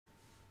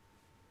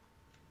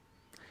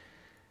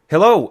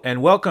Hello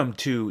and welcome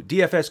to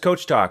DFS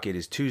Coach Talk. It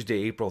is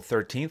Tuesday, April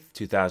 13th,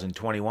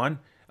 2021.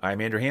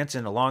 I'm Andrew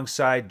Hansen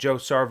alongside Joe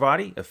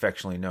Sarvati,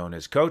 affectionately known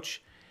as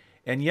Coach.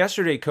 And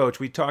yesterday, Coach,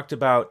 we talked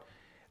about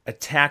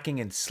attacking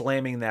and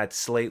slamming that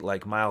slate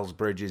like Miles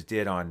Bridges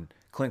did on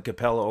Clint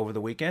Capella over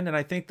the weekend, and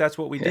I think that's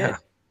what we did.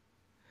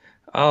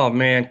 Oh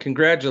man,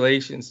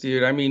 congratulations,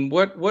 dude. I mean,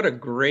 what a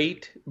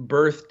great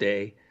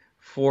birthday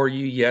for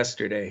you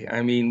yesterday.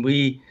 I mean,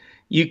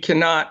 you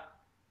cannot,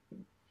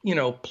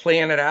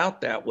 plan it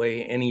out that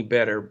way any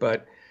better,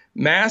 but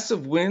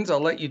massive wins. I'll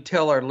let you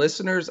tell our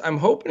listeners. I'm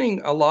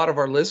hoping a lot of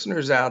our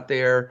listeners out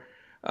there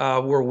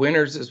were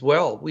winners as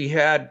well. We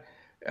had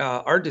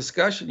our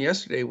discussion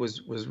yesterday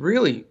was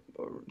really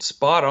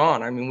spot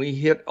on. I mean, we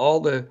hit all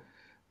the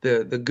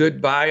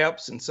good buy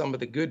ups and some of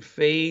the good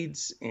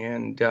fades,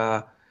 and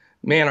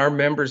man, our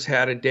members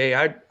had a day.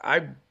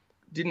 I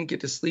didn't get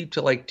to sleep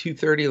till like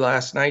 2:30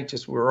 last night.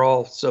 Just we were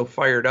all so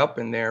fired up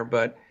in there,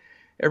 but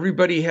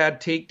everybody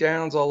had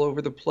takedowns all over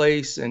the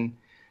place, and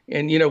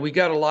we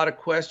got a lot of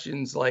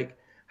questions like,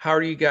 how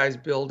are you guys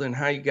building?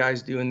 How you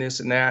guys doing this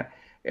and that?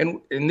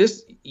 And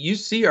this, you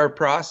see our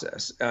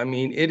process. I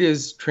mean, it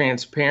is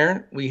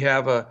transparent. We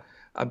have a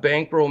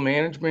bankroll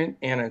management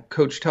and a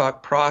coach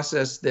talk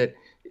process that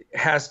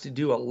has to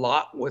do a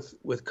lot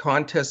with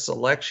contest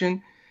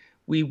selection.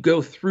 We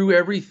go through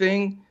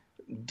everything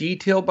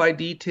detail by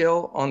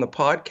detail on the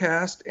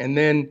podcast, and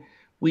then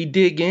we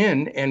dig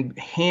in and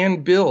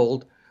hand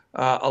build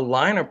a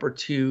lineup or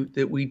two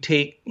that we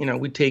take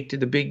to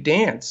the big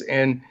dance.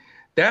 And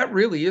that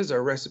really is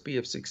our recipe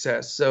of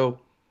success.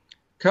 So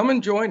come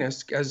and join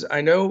us, because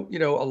I know,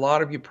 a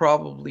lot of you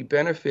probably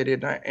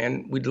benefited,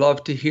 and we'd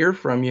love to hear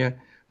from you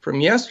from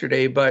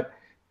yesterday, but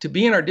to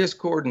be in our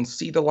Discord and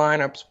see the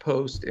lineups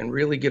post and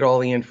really get all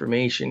the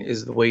information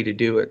is the way to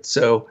do it.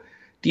 So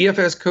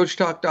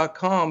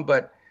dfscoachtalk.com,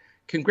 but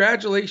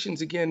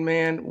congratulations again,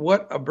 man.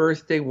 What a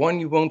birthday, one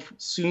you won't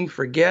soon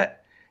forget.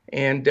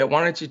 And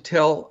why don't you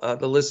tell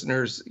the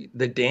listeners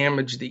the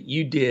damage that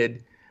you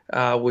did,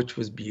 which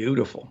was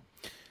beautiful.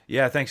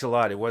 Yeah, thanks a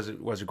lot. It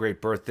was a great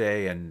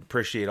birthday, and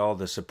appreciate all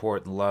the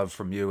support and love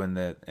from you and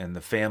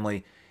the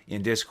family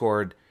in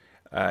Discord.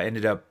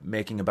 Ended up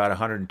making about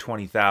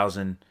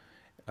 120,000,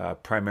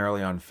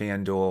 primarily on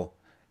Fanduel,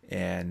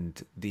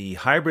 and the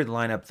hybrid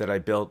lineup that I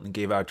built and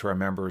gave out to our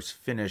members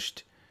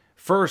finished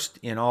first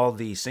in all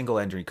the single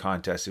entry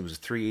contests. It was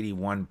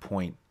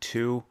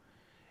 381.2.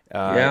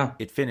 Yeah,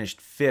 It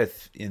finished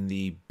fifth in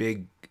the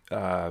big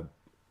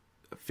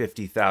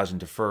 50,000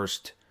 to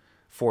first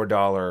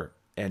 $4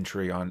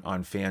 entry on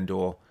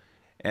FanDuel.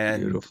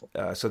 And beautiful.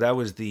 so that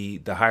was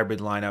the hybrid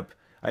lineup.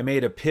 I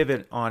made a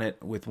pivot on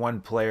it with one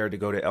player to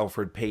go to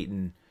Elfrid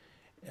Payton,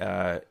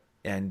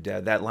 and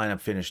that lineup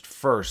finished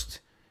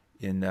first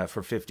in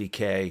for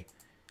 50K.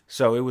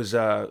 So it was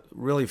a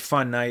really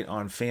fun night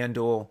on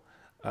FanDuel,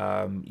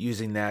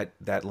 using that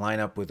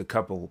lineup with a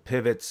couple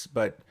pivots,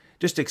 but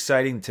just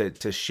exciting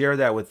to share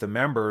that with the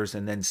members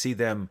and then see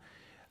them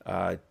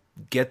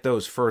get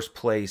those first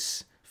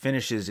place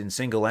finishes in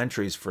single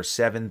entries for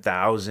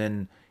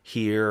 7,000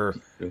 here,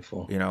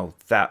 Beautiful.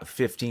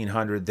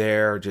 1,500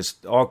 there,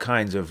 just all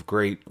kinds of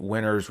great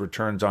winners,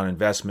 returns on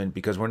investment,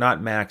 because we're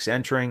not max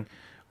entering.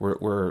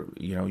 We're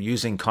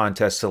using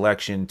contest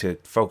selection to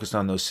focus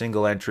on those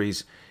single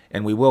entries,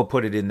 and we will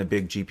put it in the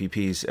big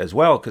GPPs as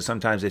well, because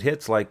sometimes it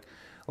hits like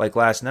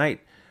last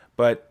night.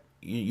 But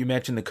you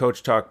mentioned the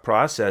Coach Talk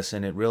process,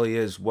 and it really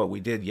is what we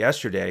did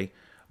yesterday,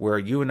 where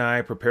you and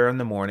I prepare in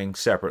the morning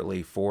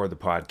separately for the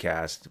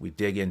podcast. We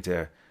dig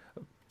into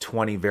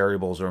 20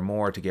 variables or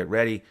more to get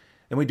ready.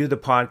 Then we do the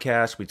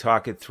podcast, we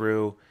talk it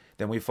through,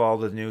 then we follow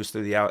the news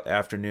through the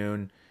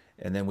afternoon,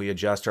 and then we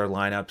adjust our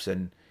lineups,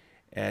 and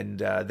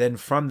then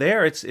from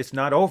there, it's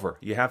not over.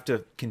 You have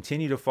to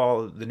continue to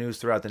follow the news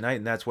throughout the night,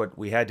 and that's what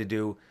we had to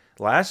do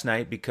last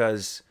night,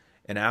 because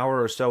an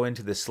hour or so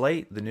into the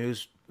slate, the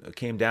news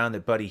came down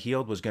that Buddy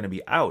Hield was going to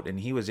be out, and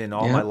he was in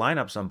all my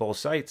lineups on both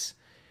sites.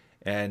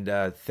 And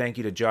thank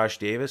you to Josh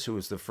Davis, who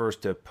was the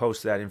first to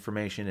post that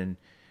information in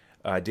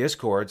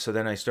Discord. So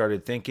then I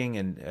started thinking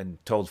and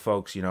told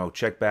folks,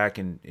 check back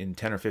in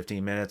 10 or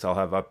 15 minutes. I'll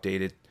have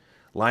updated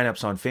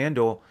lineups on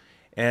FanDuel.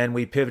 And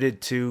we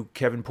pivoted to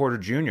Kevin Porter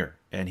Jr.,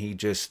 and he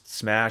just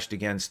smashed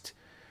against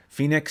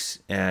Phoenix.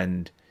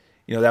 And,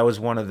 that was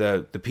one of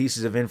the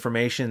pieces of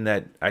information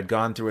that I'd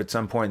gone through at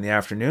some point in the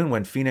afternoon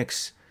when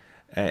Phoenix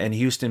and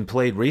Houston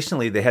played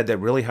recently. They had that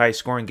really high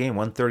scoring game,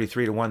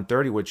 133 to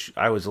 130, which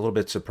I was a little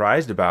bit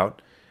surprised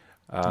about.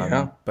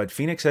 But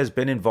Phoenix has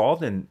been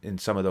involved in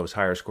some of those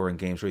higher scoring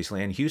games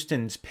recently, and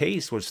Houston's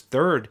pace was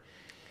third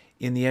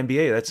in the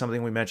NBA. That's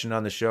something we mentioned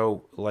on the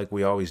show, like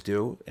we always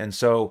do. And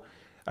so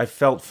I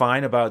felt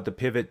fine about the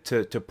pivot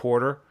to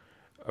Porter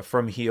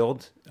from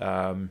Hield.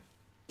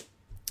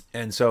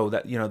 And so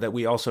that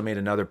we also made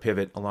another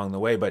pivot along the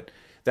way. But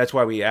that's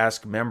why we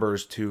ask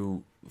members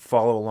to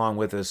follow along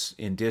with us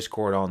in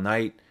Discord all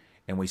night,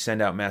 and we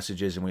send out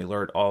messages and we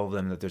alert all of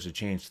them that there's a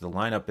change to the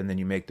lineup, and then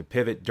you make the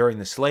pivot during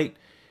the slate,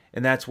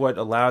 and that's what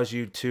allows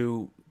you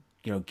to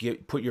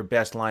put your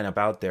best lineup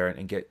out there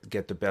and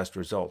get the best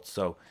results.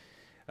 So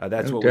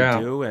that's No what we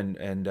doubt. do,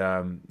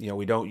 and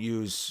we don't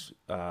use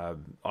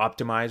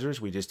optimizers.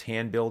 We just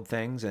hand build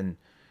things and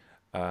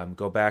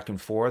go back and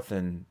forth,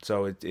 and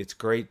so it's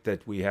great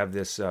that we have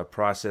this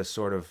process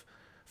sort of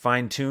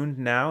fine tuned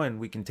now, and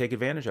we can take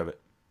advantage of it.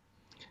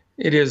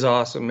 It is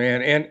awesome,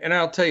 man. And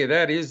I'll tell you,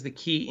 that is the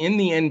key in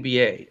the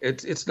NBA.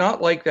 It's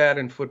not like that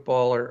in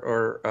football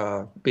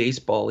or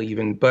baseball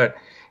even, but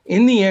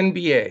in the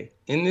NBA,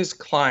 in this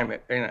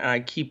climate, and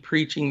I keep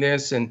preaching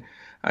this, and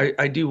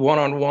I do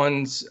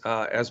one-on-ones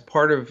as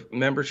part of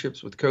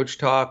memberships with Coach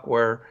Talk,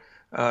 where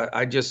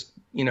I just,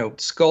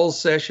 skull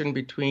session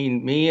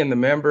between me and the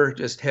member,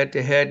 just head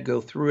to head, go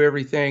through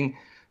everything,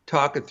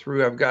 talk it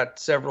through. I've got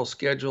several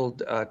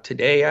scheduled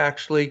today,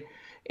 actually.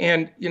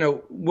 And,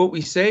 what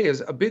we say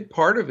is a big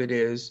part of it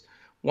is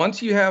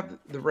once you have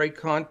the right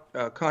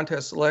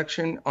contest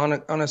selection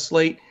on a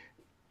slate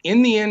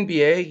in the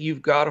NBA,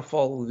 you've got to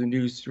follow the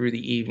news through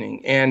the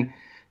evening. And,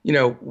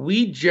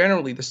 we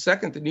generally, the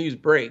second the news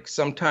breaks,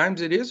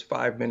 sometimes it is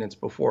 5 minutes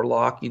before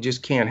lock. You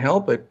just can't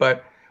help it.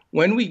 But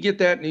when we get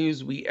that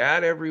news, we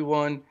add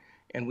everyone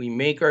and we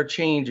make our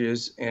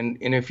changes. And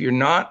if you're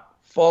not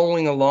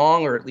following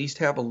along or at least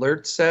have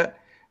alerts set,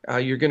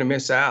 you're going to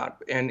miss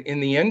out. And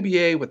in the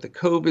NBA, with the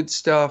COVID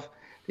stuff,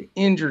 the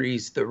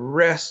injuries, the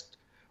rest,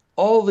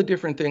 all the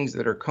different things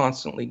that are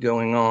constantly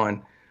going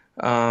on,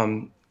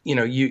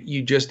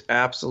 you just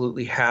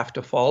absolutely have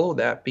to follow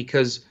that,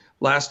 because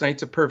last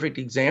night's a perfect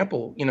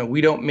example. We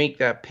don't make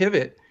that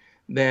pivot,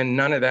 then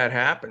none of that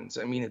happens.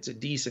 I mean, it's a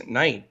decent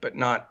night, but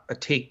not a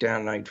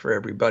takedown night for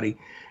everybody.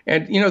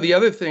 And, the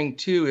other thing,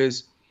 too,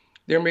 is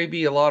there may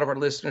be a lot of our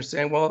listeners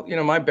saying, well,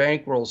 my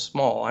bankroll's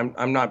small.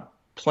 I'm not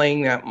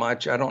playing that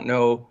much. I don't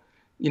know,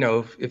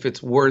 if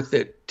it's worth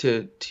it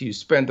to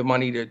spend the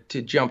money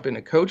to jump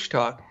into Coach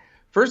Talk.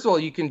 First of all,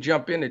 you can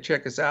jump in to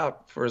check us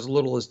out for as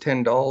little as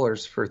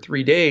 $10 for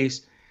 3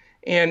 days.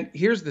 And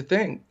here's the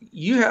thing.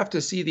 You have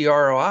to see the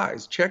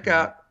ROIs. Check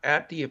out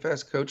at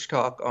DFS Coach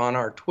Talk on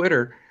our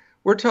Twitter.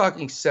 We're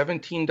talking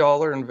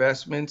 $17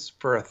 investments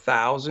for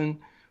 1,000.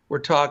 We're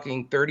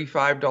talking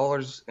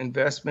 $35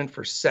 investment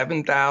for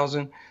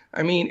 7,000.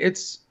 I mean,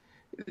 it's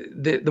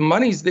the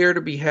money's there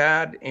to be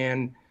had,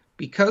 and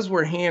because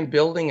we're hand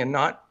building and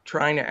not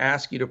trying to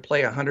ask you to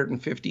play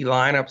 150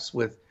 lineups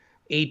with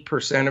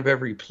 8% of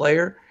every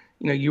player,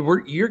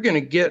 you're going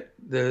to get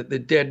the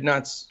dead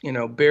nuts,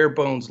 bare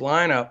bones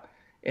lineup,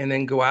 and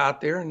then go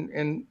out there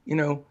and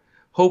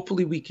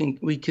hopefully we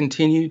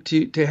continue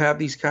to have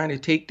these kind of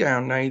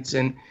takedown nights.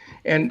 And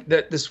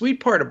the sweet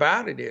part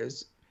about it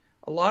is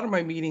a lot of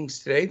my meetings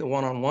today, the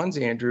one-on-ones,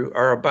 Andrew,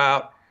 are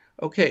about,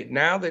 okay,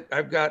 now that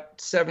I've got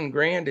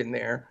 $7,000 in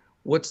there,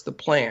 what's the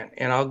plan?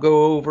 And I'll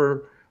go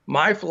over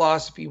my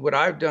philosophy, what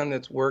I've done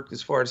that's worked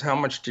as far as how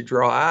much to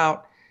draw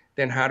out,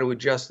 then how to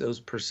adjust those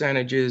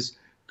percentages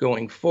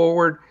going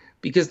forward.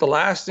 Because the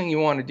last thing you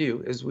want to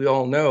do, as we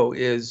all know,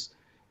 is,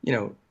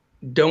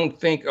 don't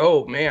think,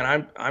 oh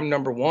man, I'm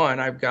number one,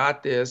 I've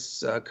got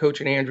this. Coach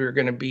and Andrew are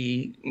going to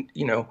be,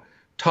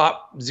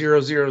 top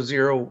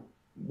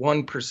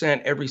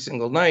 0.0001% every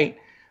single night.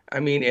 I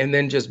mean, and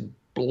then just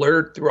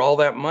blurt through all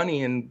that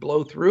money and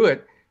blow through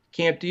it.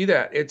 Can't do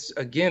that. It's,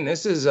 again,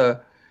 this is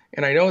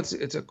and I know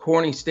it's a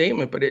corny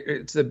statement, but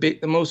it's the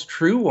most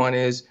true one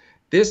is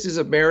this is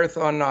a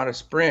marathon, not a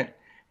sprint.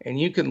 And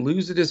you can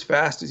lose it as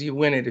fast as you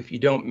win it if you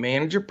don't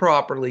manage it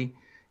properly,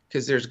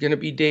 because there's going to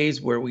be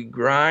days where we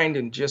grind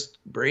and just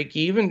break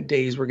even,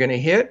 days we're going to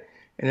hit,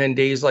 and then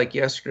days like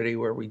yesterday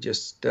where we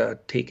just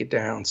take it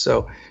down.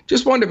 So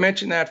just wanted to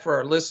mention that for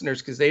our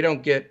listeners, because they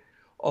don't get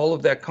all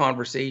of that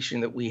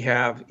conversation that we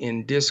have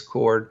in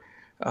Discord.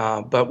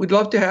 But we'd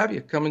love to have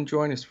you come and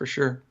join us for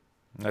sure.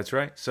 That's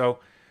right. So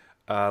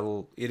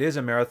it is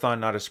a marathon,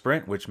 not a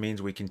sprint, which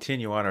means we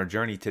continue on our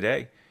journey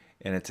today.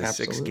 And it's a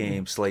Absolutely.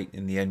 6-game slate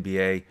in the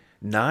NBA.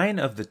 9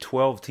 of the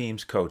 12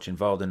 teams, Coach,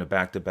 involved in a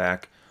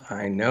back-to-back.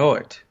 I know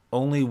it.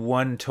 Only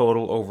one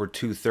total over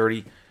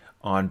 230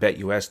 on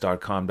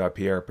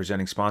betus.com.pr,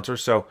 presenting sponsor.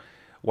 So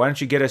why don't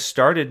you get us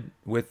started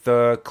with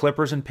the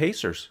Clippers and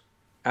Pacers?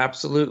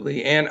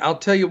 Absolutely. And I'll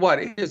tell you what,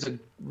 it is a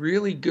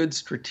really good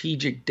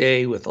strategic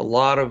day with a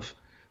lot of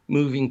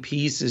moving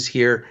pieces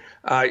here.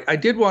 I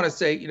did want to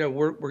say,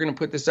 we're going to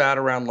put this out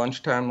around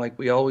lunchtime like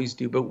we always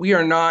do, but we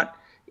are not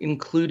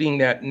including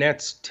that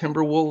Nets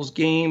Timberwolves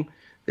game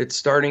that's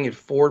starting at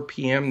 4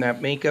 p.m.,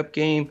 that makeup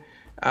game.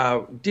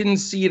 Didn't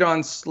see it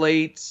on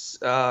slates,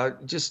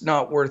 just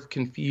not worth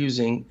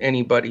confusing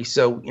anybody.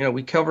 So,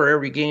 we cover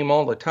every game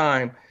all the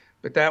time,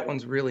 but that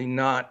one's really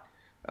not,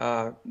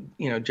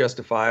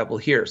 justifiable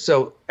here.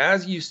 So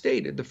as you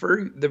stated,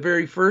 the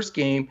very first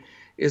game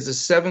is a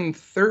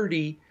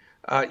 7:30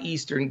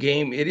 Eastern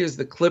game. It is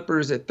the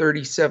Clippers at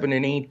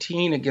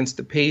 37-18 against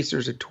the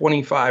Pacers at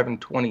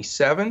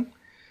 25-27.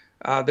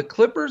 The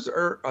Clippers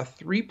are a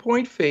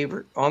 3-point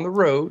favorite on the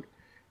road.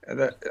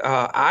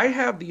 I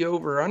have the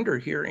over-under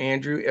here,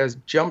 Andrew, as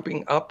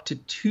jumping up to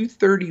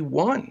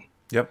 231.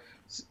 Yep.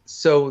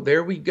 So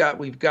there we've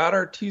got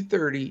our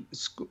 230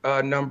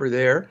 number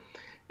there.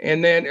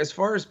 And then as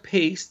far as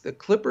pace, the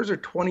Clippers are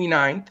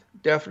 29th,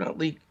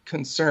 definitely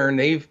concerned.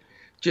 They've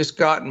just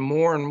gotten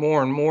more and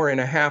more and more in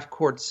a half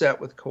court set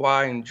with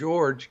Kawhi and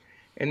George,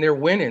 and they're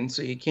winning,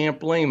 so you can't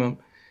blame them.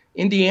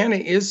 Indiana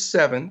is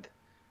 7th.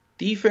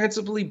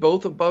 Defensively,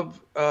 both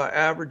above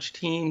average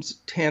teams,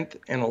 10th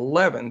and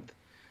 11th.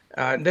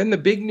 Then the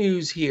big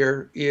news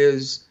here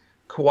is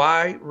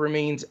Kawhi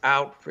remains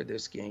out for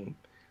this game.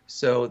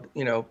 So,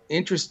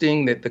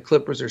 interesting that the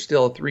Clippers are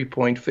still a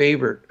 3-point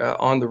favorite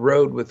on the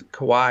road with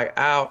Kawhi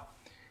out.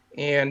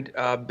 And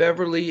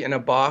Beverly and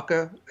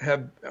Ibaka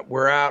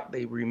were out.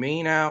 They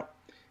remain out.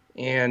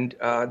 And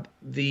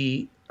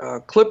the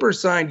Clippers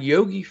signed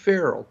Yogi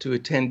Ferrell to a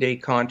 10-day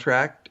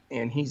contract,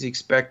 and he's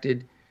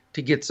expected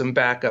to get some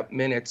backup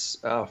minutes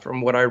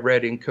from what I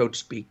read in Coach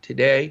Speak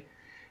today.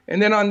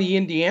 And then on the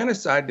Indiana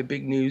side, the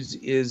big news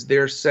is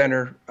their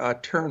center,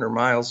 Turner,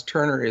 Miles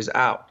Turner, is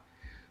out.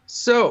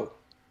 So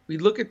we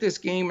look at this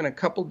game in a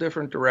couple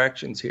different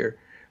directions here.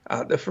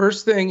 The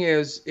first thing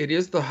is it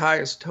is the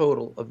highest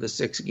total of the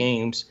 6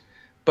 games,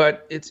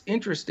 but it's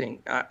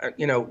interesting.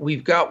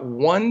 We've got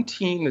one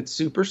team that's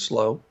super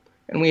slow,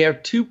 and we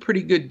have 2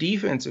 pretty good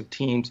defensive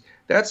teams.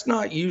 That's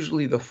not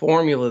usually the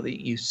formula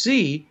that you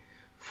see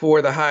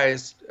for the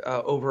highest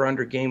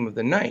over-under game of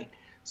the night.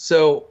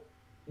 So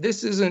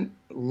this isn't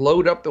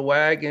load up the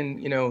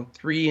wagon,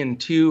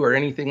 3-2 or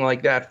anything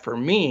like that for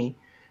me.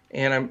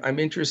 And I'm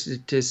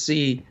interested to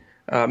see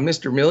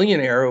Mr.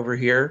 Millionaire over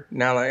here.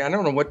 Now I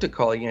don't know what to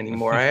call you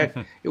anymore. I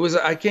can't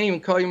even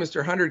call you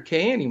Mr.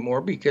 100K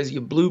anymore because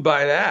you blew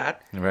by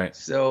that. Right.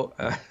 So,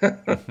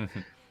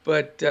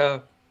 but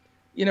a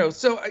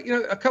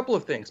couple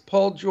of things.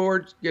 Paul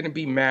George going to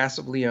be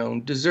massively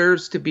owned.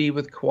 Deserves to be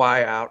with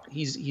Kawhi out.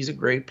 He's a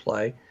great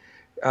play.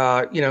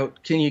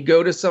 Can you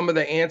go to some of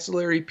the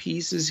ancillary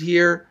pieces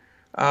here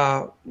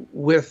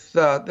with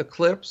the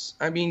Clips?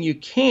 I mean, you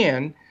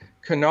can.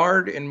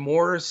 Kennard and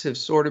Morris have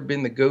sort of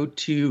been the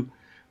go-to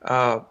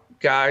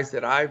guys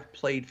that I've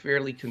played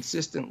fairly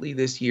consistently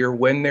this year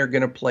when they're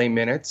going to play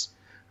minutes.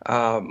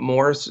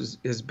 Morris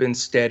has been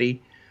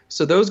steady.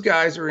 So those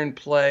guys are in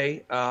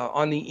play.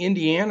 On the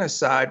Indiana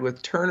side,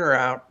 with Turner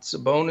out,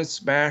 Sabonis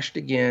smashed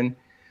again.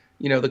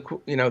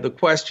 The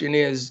question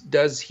is,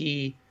 does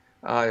he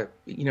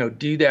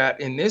do that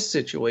in this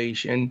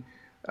situation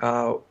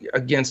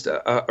against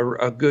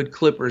a good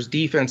Clippers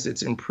defense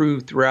that's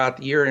improved throughout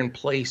the year and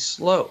plays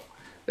slow?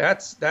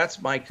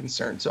 That's my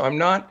concern. So I'm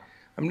not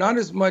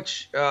as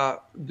much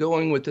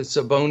going with the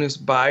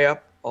Sabonis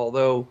buy-up,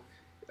 although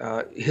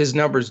his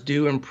numbers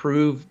do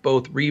improve,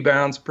 both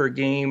rebounds per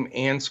game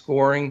and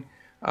scoring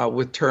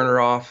with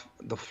Turner off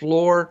the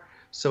floor.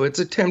 So it's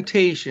a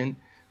temptation,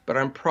 but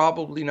I'm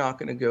probably not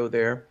going to go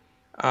there.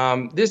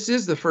 This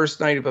is the first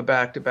night of a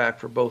back-to-back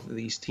for both of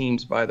these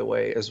teams, by the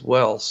way, as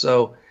well.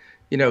 So,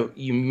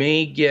 you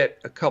may get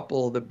a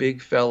couple of the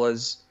big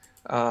fellas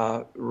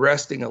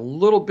resting a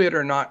little bit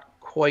or not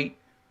quite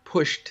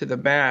pushed to the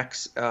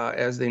max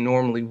as they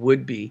normally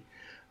would be.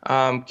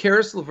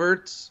 Karis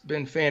LeVert's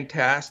been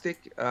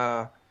fantastic.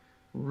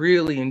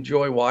 Really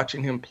enjoy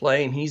watching him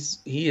play, and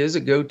he is a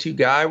go-to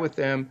guy with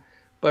them.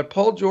 But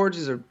Paul George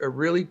is a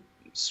really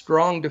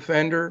strong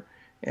defender,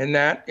 and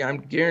that I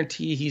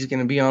guarantee he's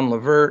going to be on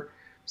LeVert.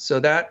 So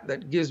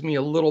that gives me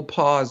a little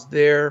pause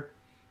there.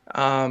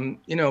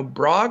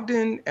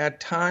 Brogdon at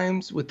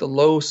times with the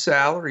low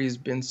salary has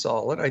been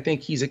solid. I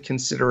think he's a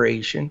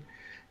consideration.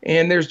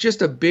 And there's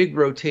just a big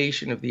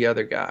rotation of the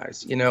other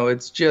guys.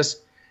 It's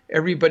just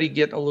everybody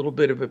getting a little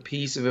bit of a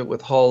piece of it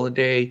with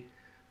Holiday,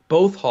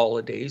 both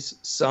Holidays,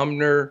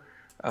 Sumner,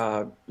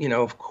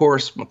 of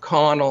course,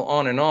 McConnell,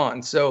 on and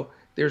on. So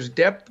there's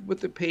depth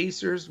with the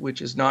Pacers,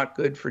 which is not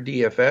good for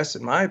DFS,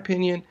 in my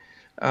opinion.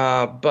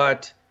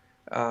 But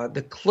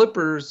the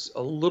Clippers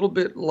a little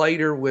bit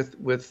lighter with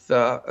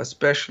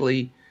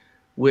especially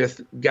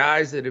with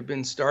guys that have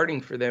been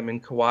starting for them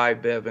in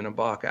Kawhi, Bev, and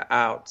Ibaka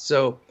out.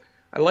 So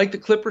I like the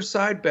Clippers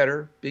side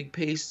better. Big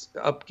pace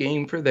up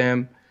game for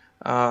them.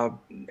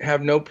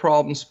 Have no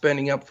problem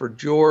spending up for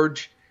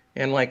George.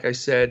 And like I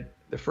said,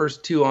 the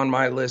first 2 on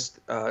my list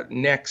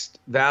next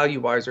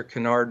value-wise are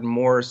Kennard and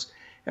Morris,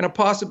 and a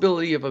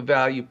possibility of a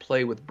value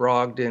play with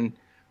Brogdon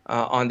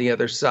on the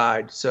other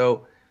side.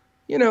 So,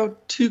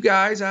 2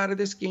 guys out of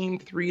this game,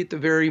 3 at the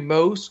very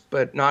most,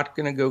 but not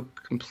going to go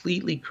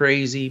completely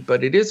crazy.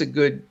 But it is a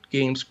good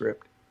game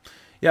script.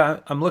 Yeah,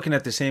 I'm looking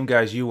at the same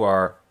guys you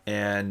are,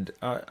 and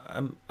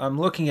I'm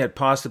looking at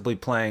possibly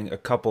playing a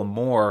couple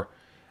more.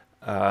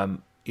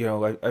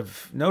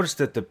 I've noticed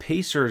that the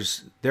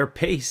Pacers, their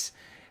pace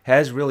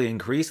has really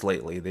increased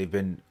lately. They've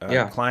been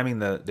climbing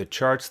the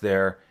charts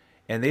there,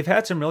 and they've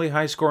had some really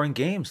high-scoring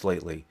games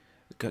lately.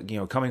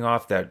 Coming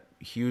off that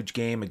huge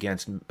game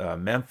against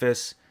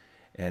Memphis,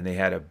 and they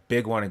had a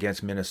big one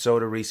against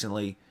Minnesota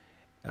recently.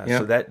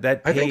 So that pace,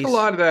 I think a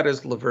lot of that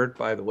is LeVert,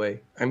 by the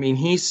way. I mean,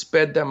 he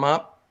sped them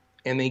up,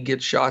 and they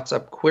get shots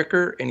up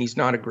quicker, and he's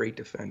not a great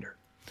defender.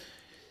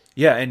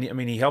 Yeah, and I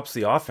mean, he helps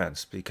the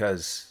offense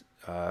because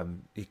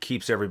it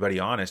keeps everybody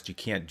honest. You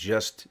can't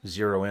just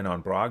zero in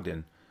on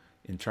Brogdon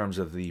in terms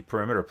of the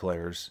perimeter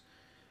players.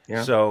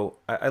 Yeah. So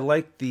I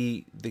like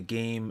the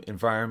game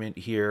environment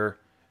here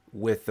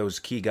with those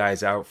key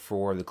guys out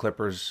for the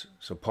Clippers.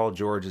 So Paul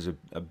George is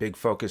a big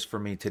focus for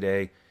me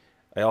today.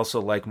 I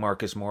also like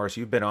Marcus Morris.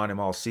 You've been on him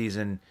all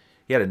season.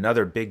 He had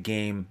another big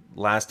game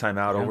last time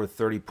out, Yeah. over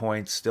 30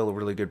 points, still a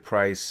really good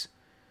price.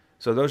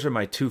 So those are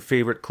my two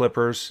favorite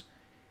Clippers.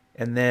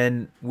 And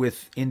then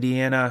with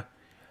Indiana,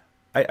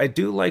 I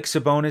do like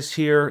Sabonis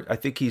here. I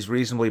think he's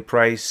reasonably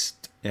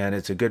priced, and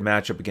it's a good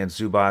matchup against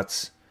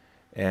Zubats.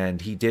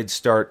 And he did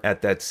start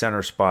at that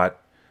center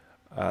spot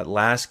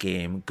last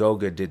game.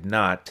 Goga did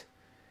not. Right.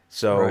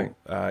 So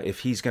if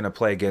he's going to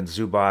play against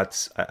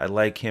Zubats, I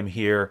like him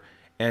here.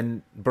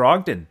 And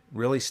Brogdon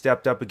really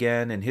stepped up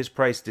again, and his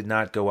price did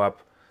not go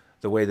up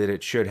the way that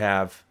it should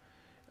have.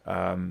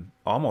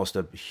 Almost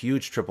a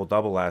huge triple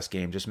double last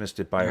game, just missed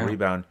it by a Yeah.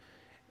 rebound.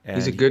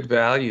 He's a And good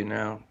value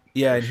now,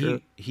 yeah, for and sure.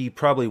 he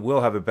probably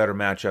will have a better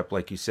matchup,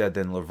 like you said,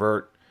 than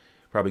Levert.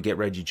 Probably get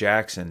Reggie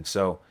Jackson.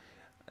 So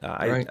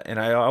Right.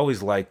 I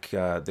always like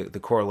the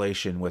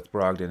correlation with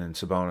Brogdon and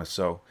Sabonis.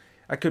 So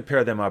I could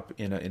pair them up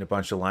in a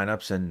bunch of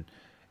lineups and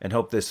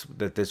hope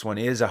this one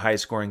is a high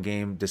scoring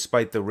game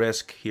despite the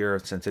risk here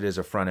since it is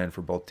a front end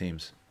for both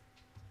teams.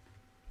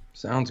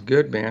 Sounds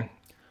good, man.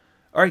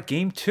 All right,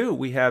 game two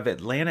we have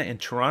Atlanta and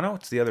Toronto.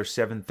 It's the other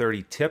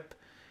 7:30 tip.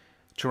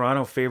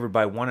 Toronto favored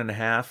by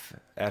 1.5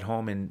 at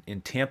home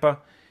in Tampa.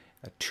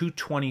 A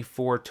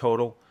 224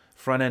 total.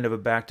 Front end of a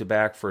back to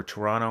back for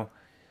Toronto.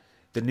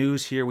 The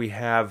news here we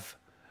have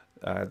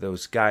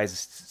those guys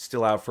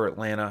still out for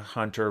Atlanta: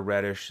 Hunter,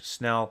 Reddish,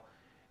 Snell.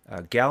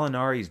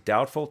 Gallinari's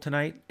doubtful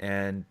tonight,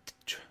 and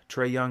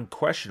Trae Young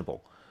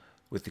questionable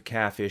with the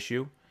calf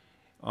issue.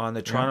 On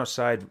the Yeah. Toronto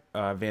side,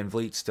 Van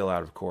Vliet's still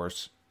out, of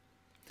course.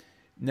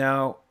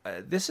 Now,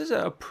 this is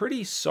a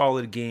pretty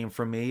solid game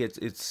for me.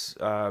 It's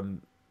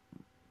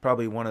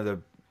probably one of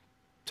the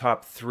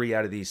top three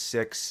out of these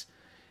six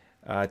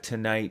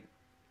tonight.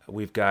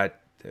 We've got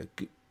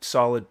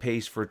solid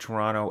pace for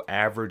Toronto,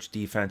 average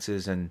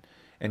defenses, and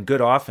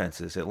good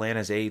offenses.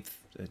 Atlanta's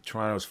eighth,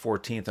 Toronto's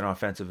 14th in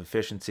offensive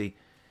efficiency.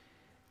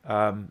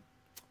 When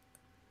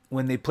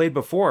they played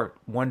before,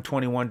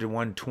 121 to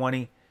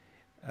 120,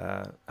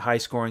 high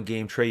scoring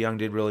game. Trae Young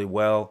did really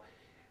well.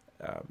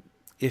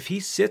 If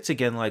he sits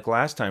again like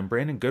last time,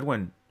 Brandon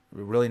Goodwin,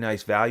 a really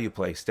nice value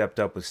play,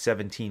 stepped up with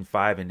 17,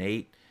 5, and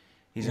 8.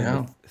 He's in the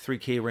Yeah.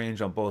 3K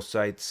range on both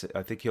sites.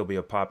 I think he'll be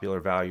a popular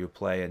value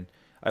play, and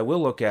I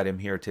will look at him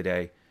here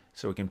today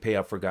so we can pay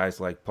up for guys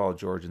like Paul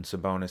George and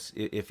Sabonis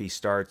if he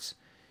starts.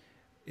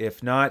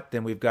 If not,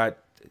 then we've got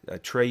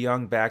Trae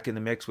Young back in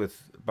the mix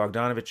with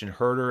Bogdanovich and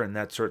Herter, and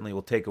that certainly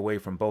will take away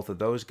from both of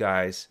those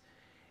guys.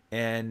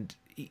 And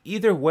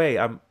either way,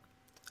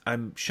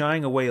 I'm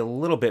shying away a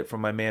little bit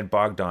from my man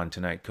Bogdan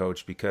tonight,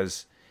 Coach,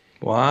 because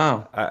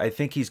Wow. I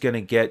think he's going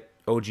to get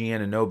OG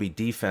Anunoby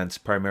defense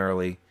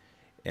primarily,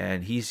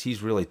 and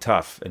he's really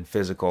tough and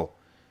physical.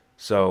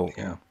 So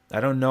Yeah. I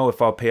don't know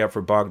if I'll pay up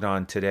for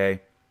Bogdan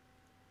today.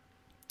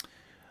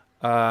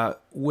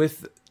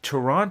 With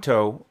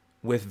Toronto,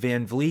 with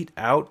Van Vliet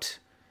out,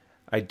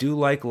 I do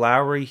like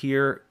Lowry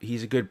here.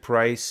 He's a good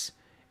price.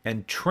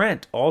 And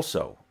Trent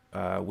also.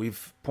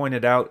 We've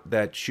pointed out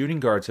that shooting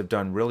guards have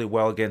done really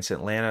well against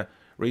Atlanta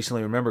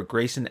recently. Remember,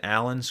 Grayson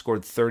Allen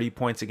scored 30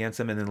 points against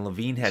them, and then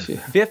Levine had Yeah.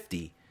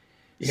 50.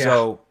 Yeah.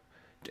 So,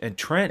 and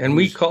Trent, And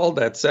we called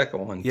that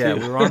second one yeah,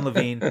 too. we were on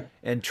Levine.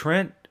 And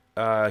Trent,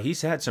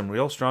 he's had some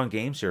real strong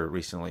games here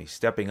recently,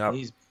 stepping up.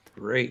 He's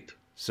great.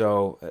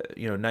 So,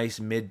 nice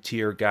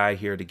mid-tier guy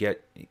here to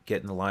get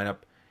in the lineup.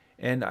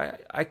 And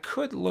I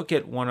could look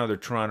at one other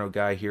Toronto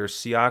guy here,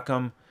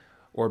 Siakam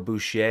or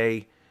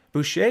Boucher.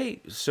 Boucher,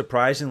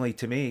 surprisingly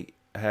to me,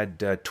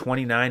 had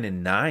 29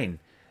 and 9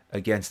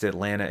 against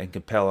Atlanta and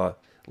Capella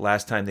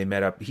last time they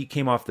met up. He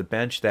came off the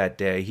bench that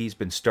day. He's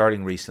been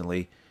starting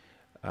recently.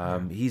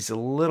 He's a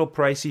little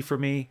pricey for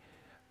me.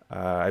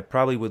 I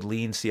probably would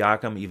lean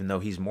Siakam, even though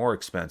he's more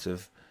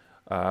expensive.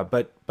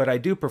 But I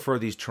do prefer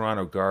these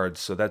Toronto guards,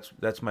 so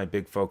that's my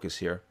big focus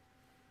here.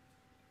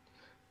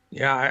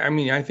 Yeah, I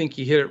mean, I think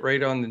you hit it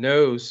right on the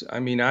nose. I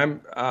mean,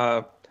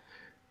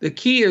 the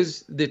key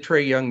is the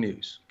Trae Young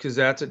news because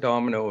that's a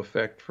domino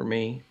effect for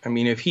me. I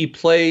mean, if he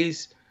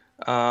plays,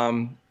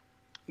 then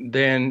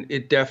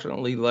it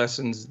definitely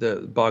lessens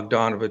the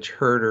Bogdanovich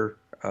Herter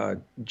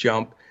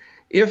jump.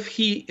 If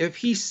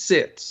he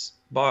sits,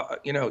 I'm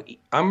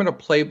going to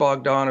play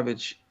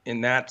Bogdanovich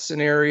in that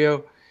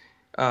scenario,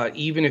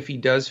 even if he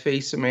does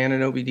face some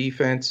Anunoby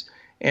defense,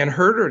 and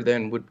Herter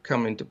then would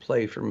come into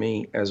play for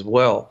me as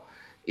well.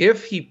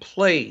 If he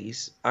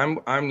plays, I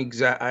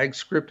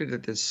scripted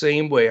it the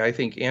same way. I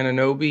think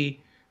Anunoby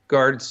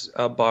guards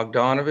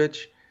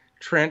Bogdanovich.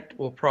 Trent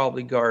will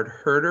probably guard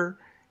Herter.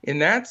 In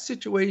that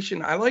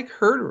situation, I like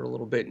Herter a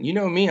little bit. You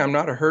know me, I'm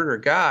not a Herter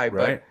guy,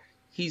 Right. but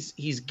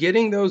he's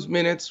getting those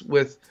minutes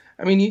with.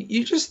 I mean,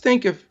 you just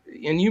think of,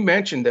 and you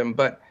mentioned them,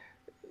 but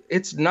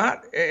it's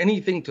not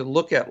anything to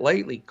look at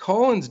lightly.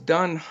 Collins,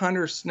 Dunn,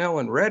 Hunter, Snell,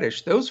 and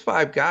Reddish, those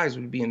five guys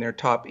would be in their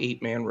top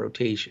 8-man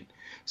rotation.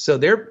 So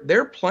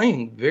they're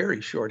playing very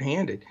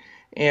shorthanded.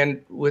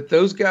 And with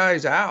those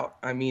guys out,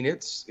 I mean,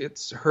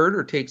 it's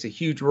Herder takes a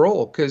huge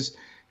role because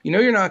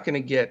you're not going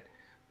to get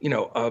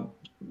a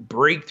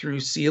breakthrough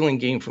ceiling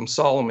game from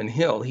Solomon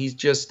Hill. He's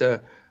just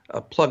a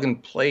plug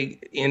and play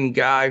in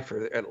guy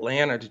for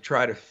Atlanta to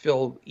try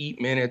to eat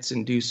minutes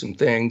and do some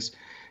things.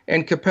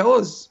 And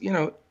Capella's,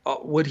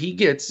 what he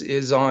gets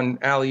is on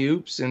alley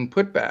oops and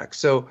putbacks.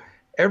 So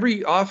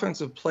every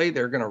offensive play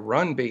they're going to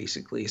run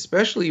basically,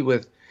 especially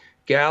with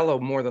Gallo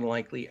more than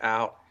likely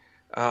out,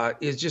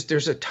 is just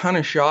there's a ton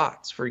of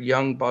shots for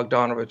young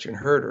Bogdanovich and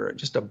Herder,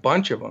 just a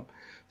bunch of them.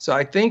 So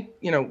I think,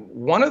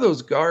 one of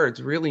those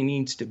guards really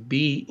needs to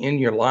be in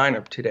your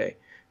lineup today.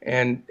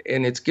 And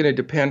it's going to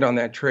depend on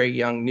that Trae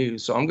Young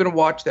news. So I'm going to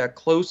watch that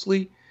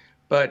closely.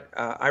 But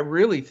I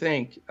really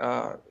think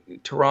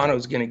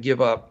Toronto's going to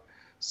give up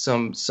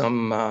some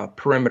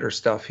perimeter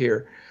stuff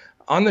here.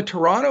 On the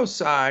Toronto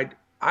side,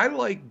 I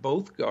like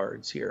both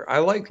guards here. I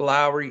like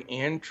Lowry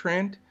and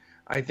Trent.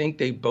 I think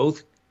they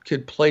both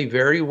could play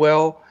very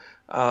well.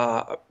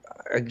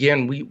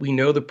 Again, we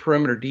know the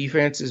perimeter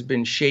defense has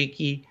been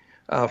shaky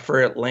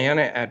for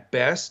Atlanta at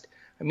best.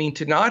 I mean,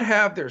 to not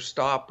have their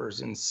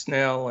stoppers and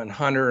Snell and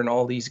Hunter and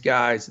all these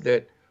guys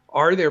that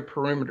are their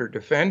perimeter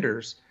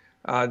defenders,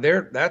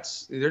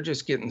 they're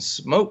just getting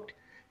smoked.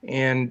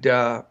 And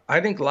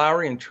I think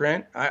Lowry and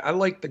Trent, I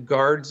like the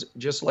guards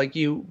just like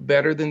you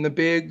better than the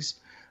bigs.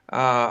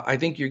 I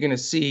think you're going to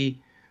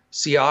see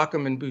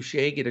Siakam and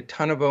Boucher get a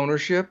ton of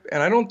ownership,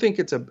 and I don't think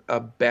it's a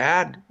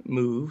bad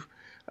move,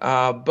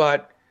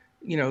 but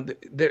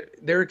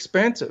they're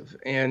expensive,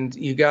 and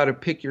you got to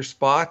pick your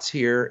spots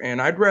here.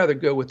 And I'd rather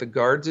go with the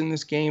guards in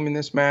this game, in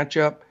this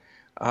matchup,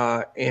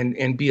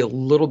 and be a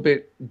little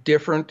bit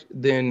different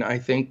than I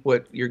think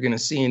what you're going to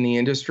see in the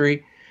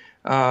industry.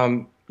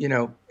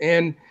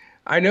 And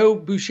I know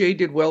Boucher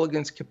did well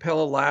against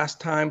Capella last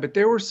time, but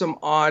there were some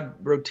odd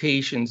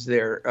rotations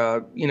there.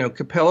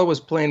 Capella was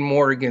playing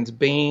more against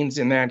Baines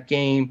in that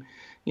game.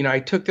 I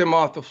took them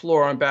off the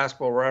floor on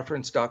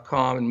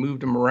basketballreference.com and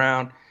moved them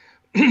around.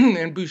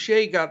 And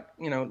Boucher got,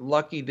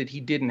 lucky that he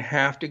didn't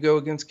have to go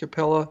against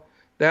Capella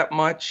that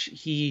much.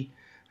 He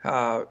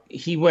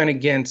went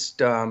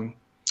against,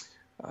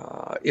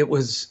 it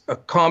was a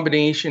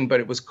combination, but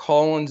it was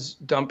Collins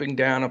dumping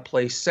down a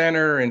play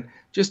center and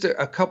just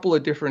a couple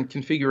of different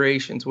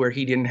configurations where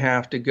he didn't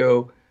have to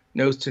go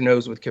nose to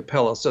nose with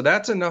Capella. So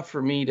that's enough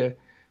for me to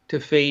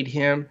fade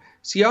him.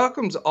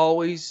 Siakam's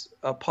always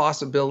a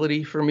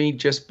possibility for me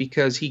just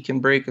because he can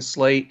break a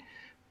slate.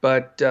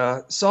 But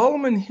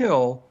Solomon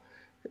Hill,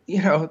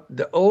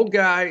 the old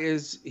guy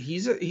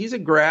he's a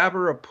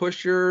grabber, a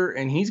pusher,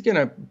 and he's going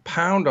to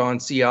pound on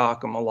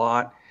Siakam a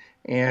lot.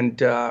 And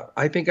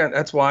I think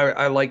that's why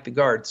I like the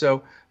guard.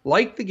 So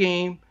like the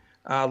game,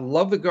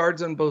 love the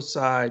guards on both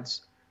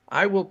sides.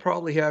 I will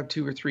probably have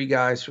 2 or 3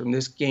 guys from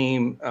this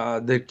game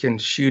that can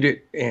shoot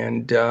it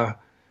and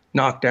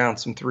knock down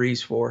some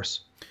threes for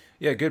us.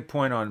 Yeah, good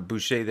point on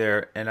Boucher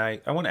there. And I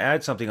want to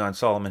add something on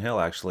Solomon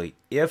Hill, actually.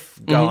 If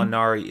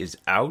Gallinari is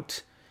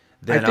out,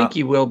 then I think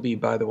he will be,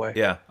 by the way.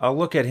 Yeah, I'll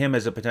look at him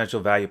as a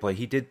potential value play.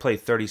 He did play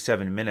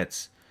 37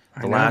 minutes,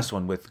 the last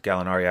one with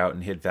Gallinari out,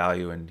 and hit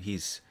value. And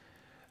he's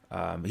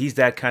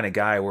that kind of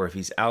guy where if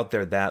he's out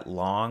there that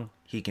long,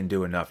 he can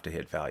do enough to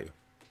hit value.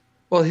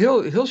 Well,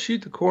 he'll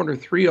shoot the corner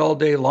 3 all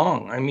day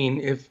long. I mean,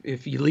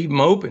 if you leave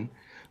him open,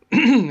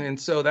 and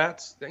so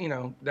that's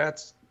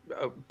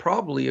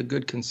probably a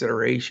good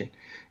consideration.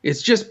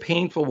 It's just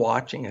painful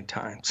watching at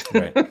times.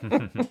 Right.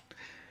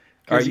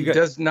 Because he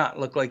does not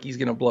look like he's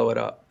going to blow it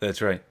up.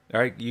 That's right. All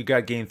right, you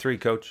got game 3,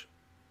 Coach.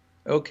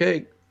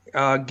 Okay,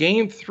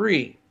 game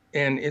 3,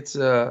 and it's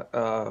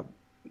not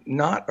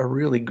a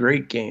really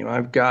great game.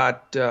 I've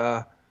got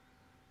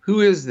who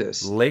is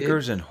this?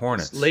 Lakers and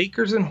Hornets.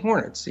 Lakers and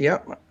Hornets.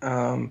 Yep.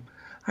 I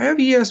have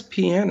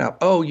ESPN up.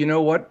 Oh, you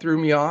know what threw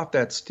me off?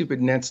 That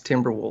stupid Nets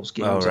Timberwolves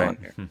game was on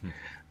there.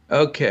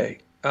 Okay.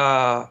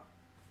 The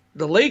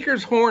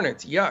Lakers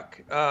Hornets.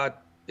 Yuck.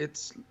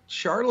 It's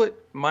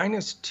Charlotte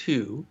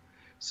 -2.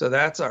 So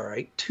that's all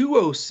right.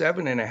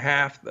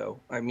 207.5 though.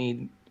 I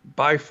mean,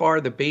 by far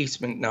the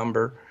basement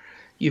number.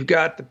 You've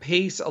got the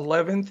pace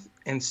 11th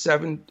and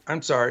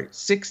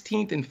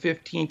 16th and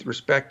 15th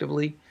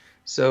respectively.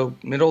 So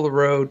middle of the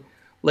road.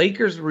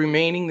 Lakers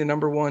remaining the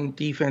number 1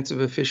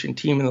 defensive efficient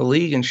team in the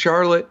league, and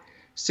Charlotte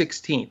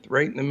 16th,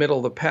 right in the middle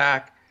of the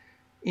pack.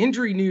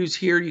 Injury news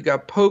here: you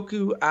got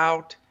Poku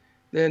out.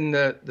 Then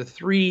the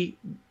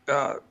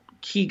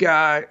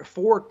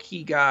 4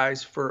 key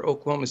guys for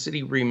Oklahoma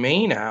City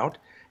remain out,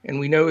 and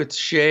we know it's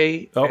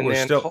Shea. Oh, and we're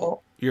then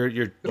still.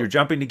 You're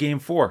jumping to game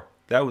 4.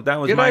 That was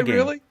Did my I game.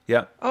 Really?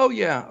 Yeah. Oh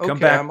yeah. Okay.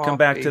 Come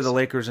back to the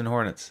Lakers and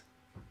Hornets.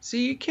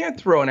 See, you can't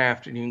throw an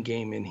afternoon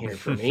game in here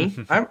for me.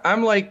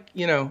 I'm like,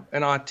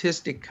 an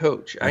autistic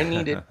coach. I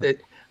need it that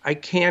I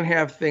can't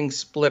have things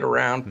split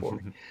around for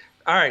me.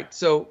 All right,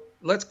 so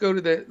let's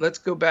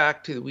go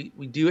back to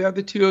we do have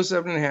the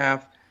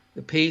 207.5.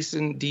 The pace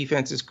and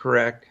defense is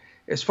correct.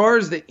 As far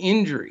as the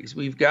injuries,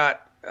 we've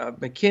got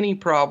McKinney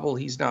probable.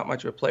 He's not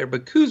much of a player,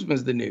 but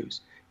Kuzma's the news.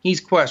 He's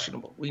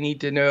questionable. We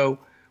need to know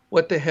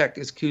what the heck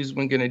is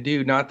Kuzma going to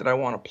do? Not that I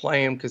want to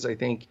play him because I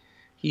think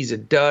he's a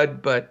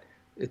dud, but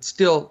it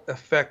still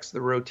affects the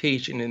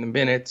rotation in the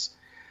minutes.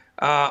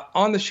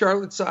 On the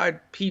Charlotte side,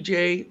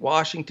 PJ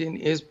Washington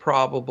is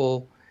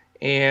probable,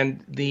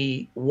 and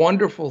the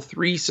wonderful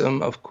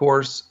threesome, of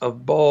course,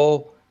 of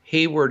Ball,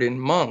 Hayward,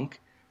 and Monk,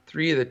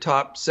 3 of the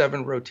top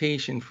 7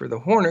 rotation for the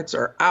Hornets,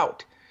 are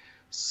out.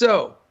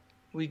 So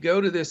we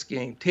go to this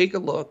game, take a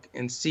look,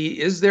 and see,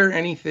 is there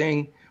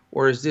anything,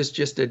 or is this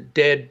just a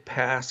dead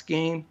pass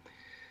game?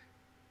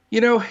 You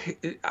know,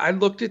 I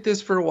looked at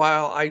this for a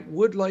while. I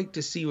would like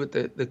to see what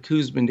the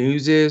Kuzma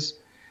news is,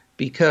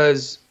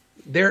 because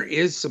there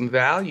is some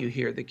value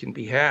here that can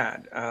be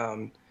had.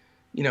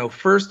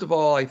 First of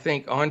all, I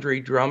think Andre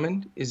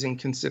Drummond is in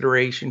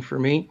consideration for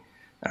me.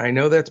 I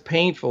know that's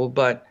painful,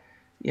 but,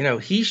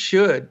 he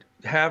should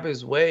have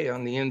his way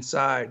on the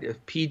inside.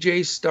 If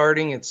PJ's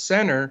starting at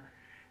center,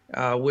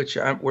 which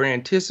we're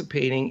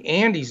anticipating,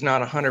 and he's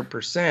not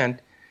 100%,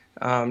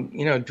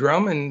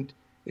 Drummond,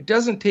 it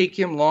doesn't take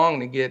him long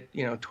to get,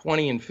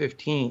 20 and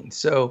 15.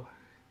 So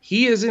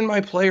he is in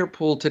my player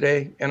pool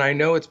today, and I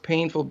know it's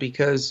painful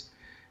because,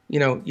 you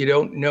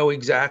don't know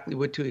exactly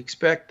what to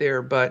expect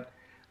there, but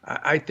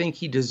I think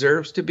he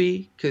deserves to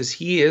be, because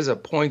he is a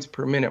points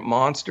per minute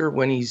monster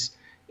when he's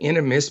in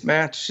a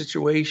mismatch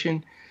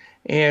situation.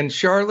 And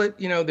Charlotte,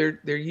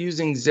 they're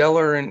using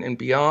Zeller and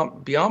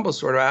Biombo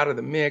sort of out of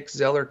the mix.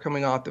 Zeller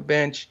coming off the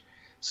bench,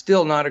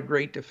 still not a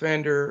great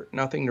defender,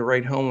 nothing to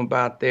write home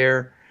about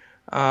there.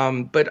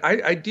 But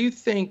I do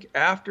think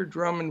after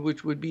Drummond,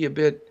 which would be a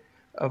bit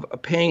of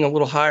paying a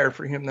little higher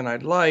for him than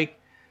I'd like,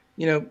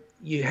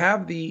 you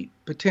have the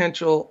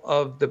potential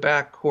of the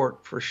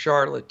backcourt for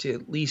Charlotte to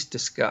at least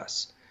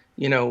discuss.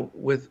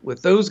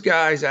 With those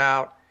guys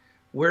out,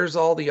 where's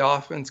all the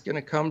offense going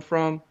to come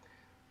from?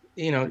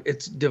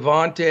 It's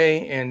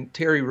Devontae and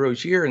Terry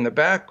Rozier in the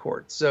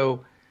backcourt.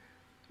 So,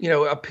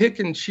 a pick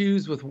and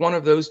choose with one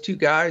of those 2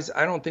 guys,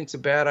 I don't think it's a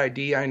bad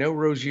idea. I know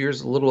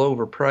Rozier's a little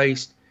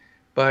overpriced,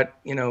 but,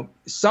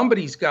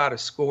 somebody's got to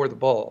score the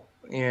ball.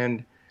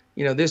 And,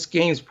 this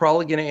game's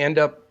probably going to end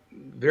up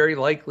very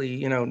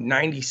likely,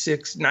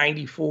 96,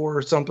 94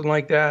 or something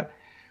like that.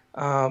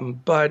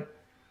 But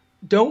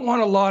don't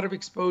want a lot of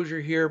exposure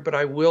here, but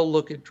I will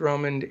look at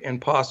Drummond and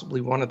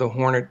possibly one of the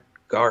Hornet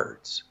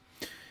guards.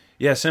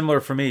 Yeah, similar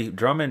for me.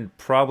 Drummond,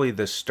 probably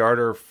the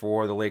starter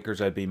for the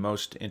Lakers I'd be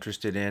most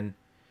interested in.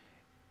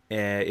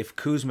 If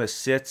Kuzma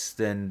sits,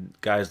 then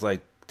guys like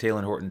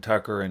Talen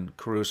Horton-Tucker and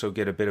Caruso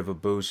get a bit of a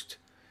boost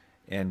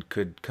and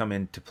could come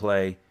into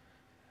play.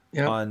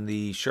 Yep. On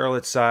the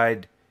Charlotte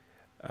side,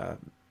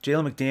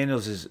 Jalen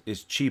McDaniels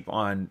is cheap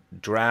on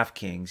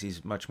Draftkings.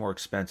 He's much more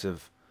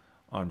expensive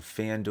on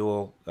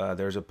Fanduel.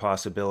 There's a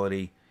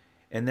possibility.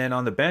 And then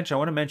on the bench, I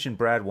want to mention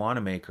Brad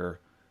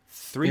Wanamaker.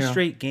 3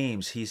 straight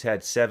games, he's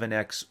had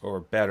 7x or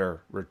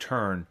better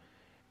return.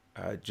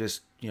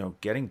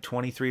 Getting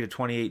 23 to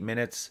 28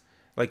 minutes,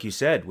 like you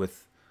said,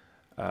 with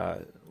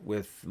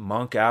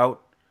Monk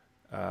out,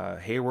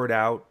 Hayward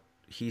out.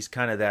 He's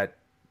kind of that,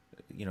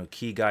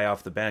 key guy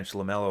off the bench,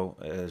 LaMelo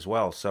as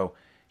well. So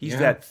he's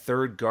that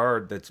third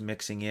guard that's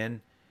mixing in,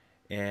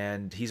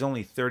 and he's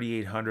only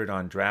 3,800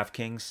 on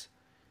DraftKings.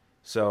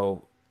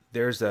 So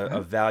there's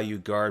a value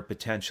guard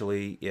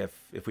potentially.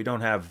 If we don't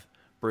have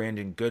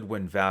Brandon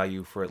Goodwin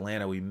value for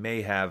Atlanta, we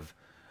may have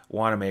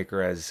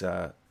Wanamaker as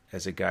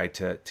a guy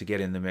to get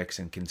in the mix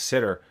and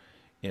consider,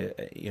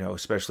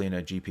 especially in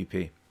a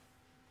GPP.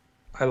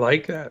 I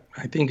like that.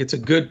 I think it's a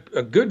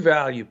good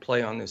value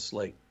play on this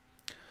slate.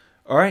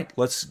 All right,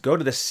 let's go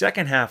to the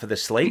second half of the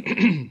slate.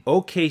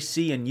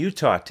 OKC and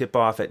Utah tip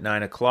off at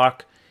 9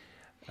 o'clock.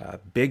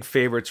 Big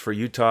favorites for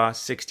Utah,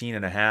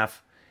 16.5.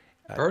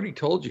 I already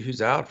told you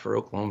who's out for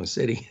Oklahoma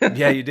City.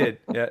 Yeah, you did.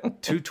 Yeah,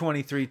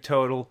 223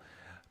 total.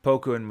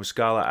 Poku and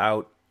Muscala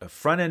out. A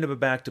front end of a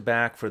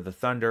back-to-back for the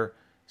Thunder.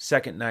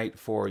 Second night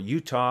for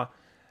Utah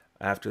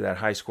after that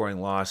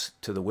high-scoring loss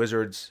to the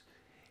Wizards.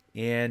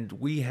 And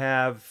we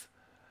have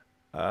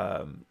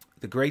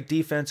the great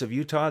defense of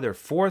Utah. They're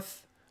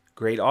 4th.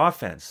 Great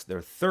offense.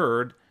 They're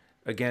 3rd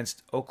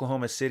against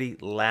Oklahoma City,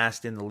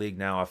 last in the league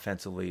now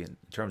offensively in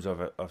terms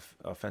of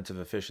offensive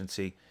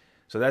efficiency.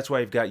 So that's why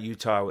you've got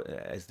Utah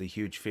as the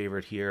huge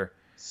favorite here.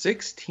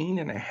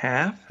 16.5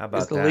 How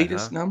about is the that,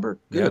 latest number?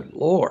 Good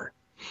Lord.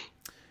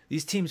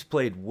 These teams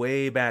played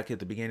way back at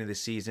the beginning of the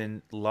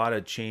season. A lot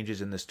of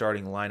changes in the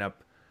starting lineup.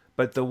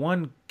 But the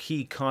one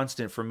key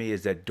constant for me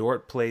is that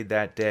Dort played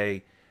that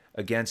day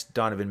against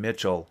Donovan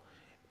Mitchell.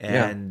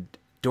 And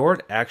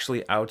Dort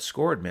actually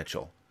outscored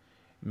Mitchell.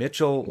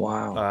 Mitchell,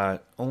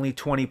 only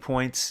 20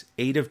 points,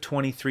 8 of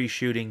 23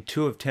 shooting,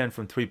 2 of 10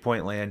 from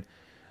three-point land.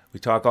 We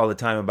talk all the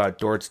time about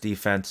Dort's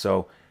defense.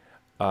 So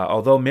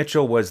although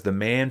Mitchell was the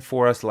man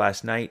for us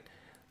last night,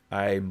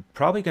 I'm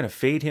probably going to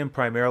fade him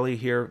primarily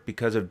here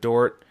because of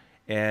Dort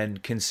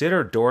and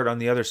consider Dort on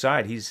the other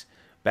side. He's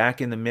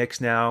back in the mix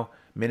now,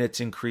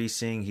 minutes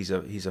increasing. He's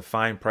a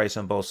fine price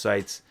on both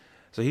sites.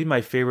 So he's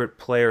my favorite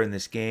player in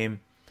this game.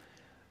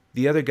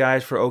 The other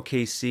guys for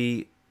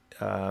OKC,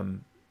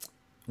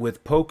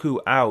 with Poku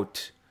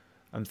out,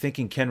 I'm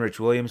thinking Kenrich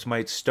Williams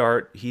might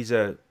start. He's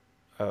a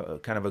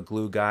kind of a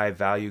glue guy,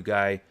 value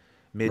guy,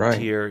 mid Right.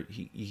 tier.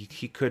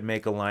 He could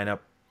make a lineup.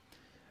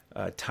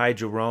 Ty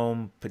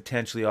Jerome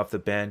potentially off the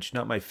bench.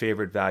 Not my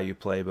favorite value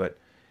play, but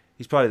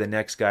he's probably the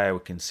next guy I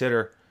would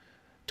consider.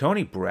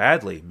 Tony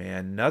Bradley,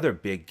 man, another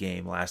big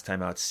game last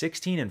time out.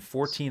 16 and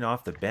 14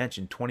 off the bench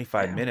in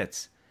 25 Yeah.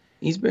 minutes.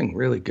 He's been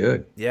really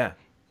good. Yeah.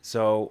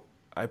 So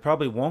I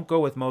probably won't go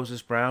with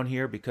Moses Brown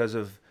here because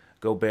of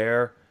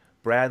Gobert.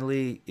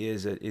 Bradley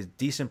is a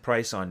decent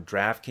price on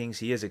DraftKings.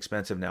 He is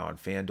expensive now on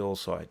Fanduel,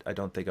 so I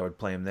don't think I would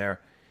play him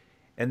there.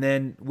 And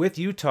then with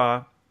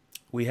Utah,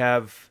 we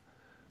have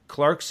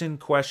Clarkson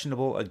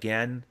questionable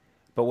again,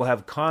 but we'll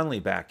have Conley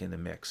back in the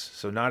mix.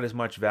 So not as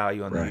much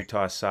value on the Right.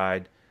 Utah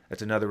side.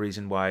 That's another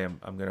reason why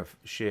I'm going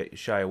to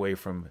shy away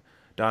from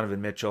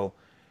Donovan Mitchell.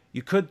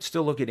 You could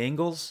still look at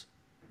Ingles.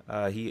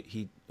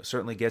 He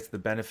certainly gets the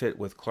benefit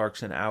with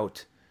Clarkson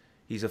out.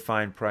 He's a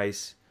fine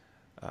price.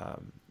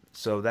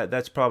 So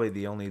that's probably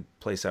the only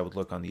place I would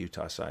look on the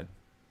Utah side.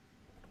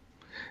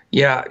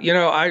 Yeah,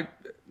 I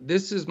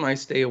this is my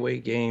stay away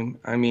game.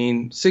 I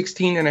mean,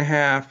 16 and a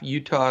half,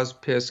 Utah's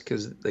pissed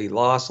because they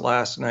lost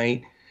last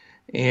night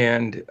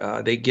and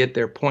they get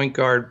their point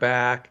guard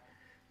back.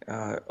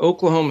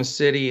 Oklahoma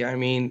City, I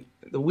mean,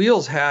 the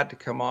wheels had to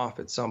come off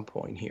at some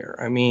point here.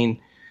 I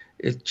mean,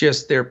 it's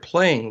just they're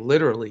playing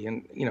literally,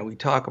 and we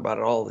talk about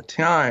it all the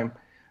time.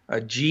 A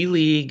G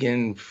League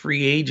and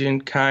free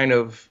agent kind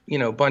of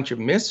bunch of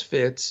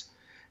misfits,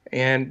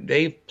 and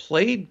they've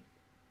played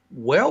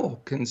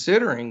well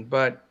considering,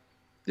 but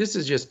this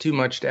is just too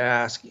much to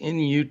ask in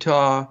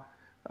Utah.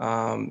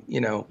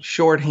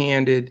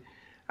 Shorthanded.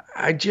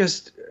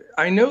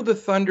 I know the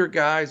Thunder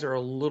guys are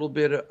a little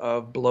bit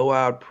of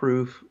blowout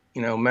proof.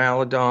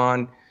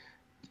 Maladon,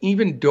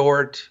 even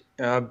Dort,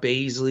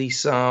 Baisley,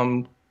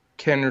 some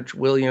Kenrich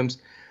Williams.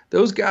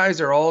 Those guys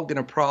are all going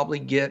to probably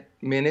get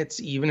minutes,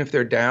 even if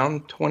they're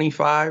down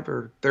 25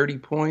 or 30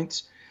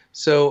 points.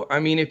 So, I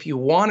mean, if you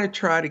want to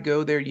try to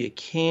go there, you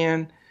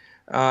can.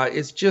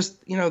 It's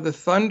just, the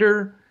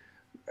Thunder,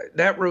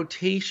 that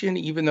rotation,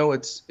 even though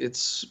it's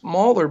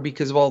smaller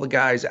because of all the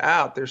guys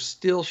out, they're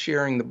still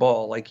sharing the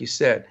ball, like you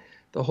said.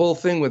 The whole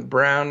thing with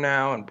Brown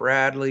now and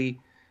Bradley,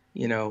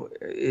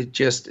 it's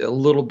just a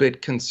little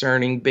bit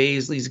concerning.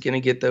 Baisley's going to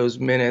get those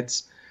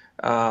minutes,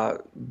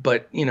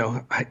 but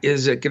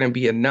is it going to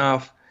be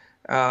enough?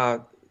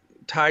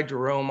 Ty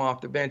Jerome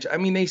off the bench. I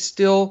mean,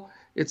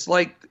 it's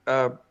like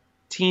a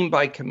team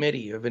by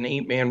committee of an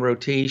 8-man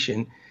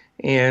rotation.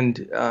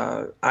 And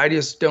I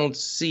just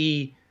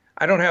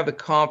I don't have the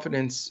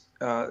confidence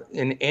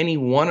in any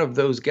one of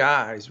those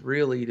guys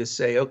really to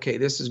say, okay,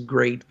 this is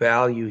great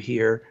value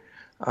here.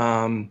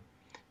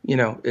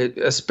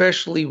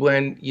 Especially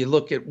when you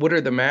look at what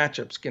are the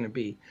matchups going to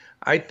be.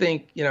 I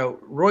think,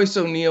 Royce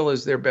O'Neal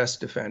is their best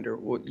defender,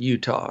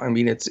 Utah. I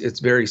mean, it's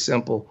very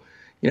simple.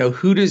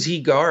 Who does he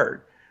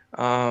guard?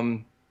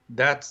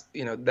 That's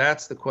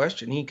the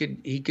question.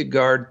 He could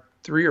guard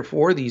 3 or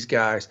 4 of these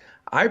guys.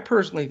 I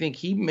personally think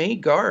he may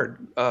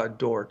guard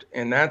Dort,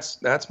 and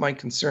that's my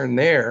concern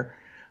there.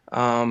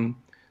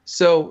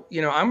 So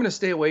I'm going to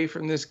stay away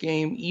from this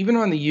game. Even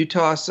on the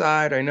Utah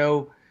side, I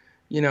know,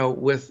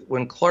 with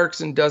when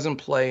Clarkson doesn't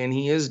play and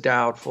he is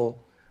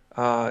doubtful,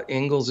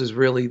 Ingles is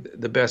really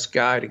the best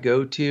guy to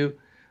go to.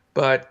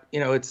 But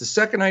it's the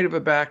second night of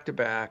a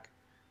back-to-back.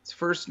 It's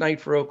first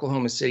night for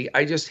Oklahoma City.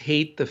 I just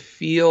hate the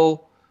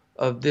feel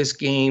of this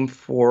game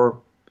for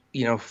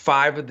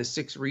 5 of the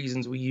 6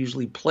 reasons we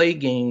usually play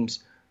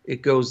games.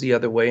 It goes the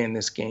other way in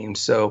this game.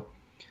 So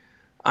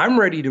I'm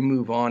ready to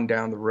move on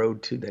down the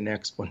road to the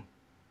next one.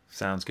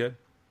 Sounds good.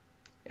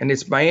 And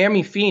it's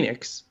Miami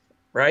Phoenix,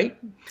 right?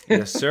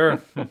 Yes,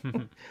 sir.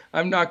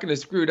 I'm not going to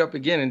screw it up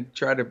again and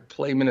try to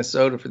play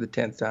Minnesota for the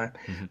 10th time.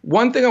 Mm-hmm.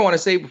 One thing I want to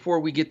say before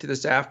we get to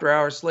this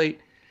after-hour slate,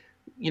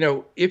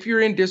 if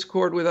you're in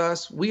Discord with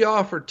us, we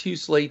offer 2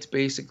 slates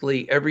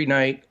basically every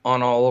night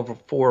on all of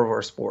 4 of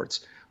our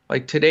sports.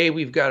 Like today,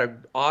 we've got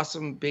an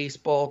awesome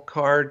baseball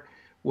card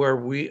where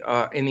we,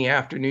 in the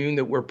afternoon,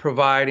 that we're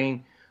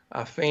providing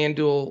a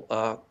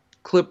Fanduel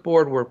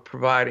clipboard. We're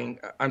providing,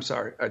 a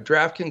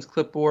DraftKings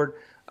clipboard,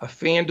 a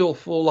Fanduel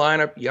full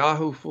lineup,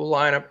 Yahoo full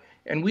lineup,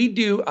 and we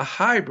do a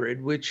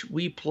hybrid, which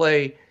we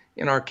play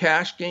in our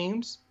cash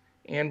games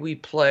and we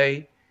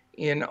play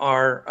in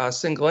our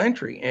single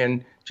entry.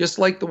 And just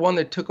like the one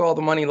that took all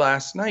the money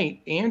last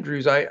night,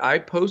 Andrews, I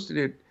posted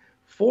it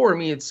for him.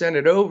 He had sent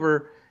it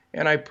over.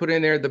 And I put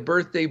in there the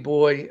birthday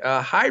boy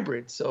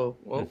hybrid. So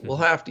we'll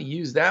have to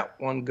use that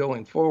one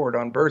going forward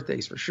on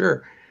birthdays for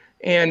sure.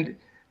 And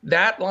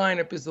that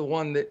lineup is the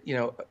one that,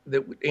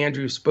 that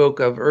Andrew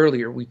spoke of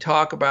earlier. We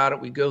talk about it.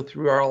 We go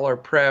through all our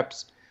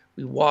preps.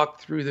 We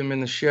walk through them in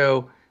the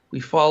show.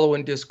 We follow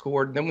in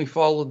Discord. Then we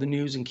follow the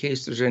news in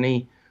case there's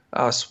any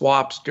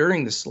swaps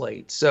during the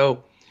slate.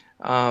 So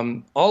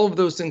all of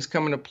those things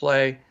come into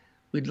play.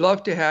 We'd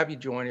love to have you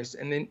join us.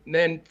 And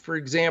then, for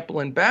example,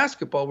 in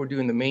basketball, we're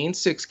doing the main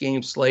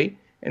 6-game slate.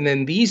 And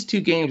then these 2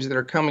 games that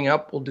are coming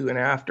up, we'll do an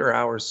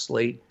after-hours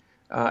slate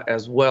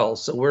as well.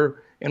 So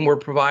we're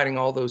providing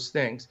all those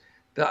things.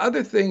 The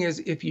other thing is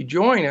if you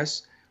join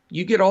us,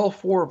 you get all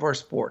four of our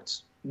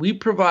sports. We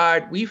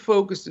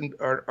focus and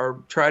are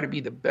try to be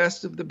the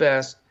best of the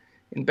best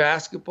in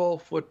basketball,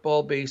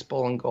 football,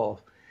 baseball, and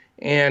golf.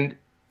 And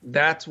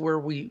that's where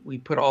we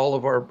put all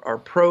of our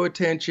pro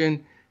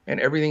attention and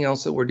everything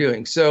else that we're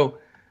doing. So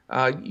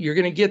you're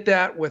going to get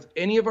that with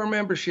any of our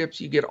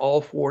memberships. You get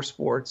all four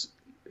sports,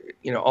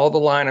 all the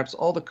lineups,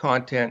 all the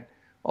content,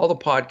 all the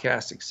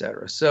podcasts,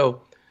 etc.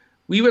 So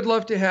we would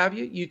love to have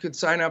you. You could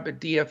sign up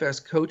at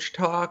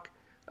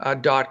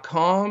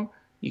dfscoachtalk.com.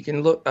 You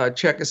can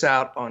check us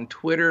out on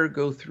Twitter.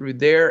 Go through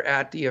there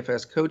at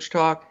DFS Coach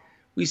Talk.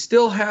 We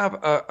still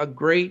have a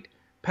great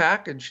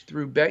package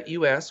through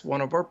BetUS,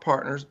 one of our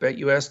partners,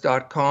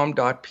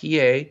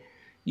 betus.com.pa.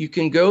 You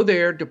can go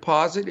there,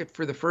 deposit it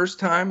for the first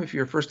time, if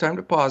you're a first-time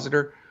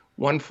depositor,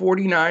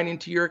 $149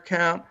 into your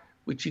account,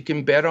 which you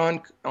can bet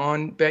on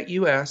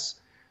BetUS.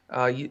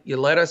 You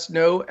let us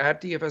know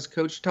at DFS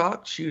Coach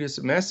Talk, shoot us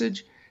a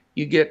message.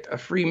 You get a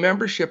free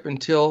membership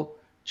until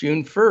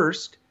June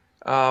 1st,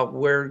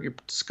 where you're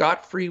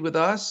scot-free with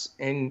us,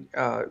 and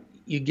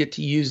you get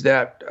to use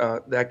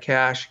that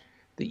cash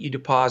that you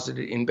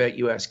deposited in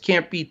BetUS.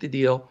 Can't beat the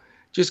deal.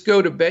 Just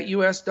go to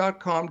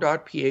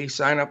betus.com.pa,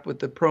 sign up with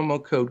the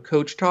promo code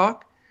Coach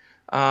Talk,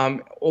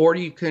 or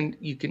you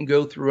can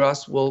go through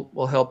us.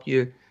 We'll help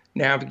you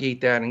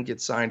navigate that and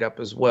get signed up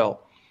as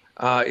well.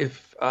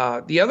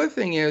 The other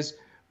thing is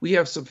we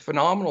have some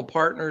phenomenal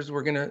partners.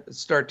 We're going to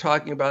start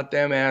talking about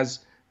them as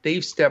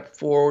they've stepped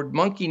forward.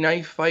 Monkey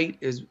Knife Fight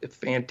is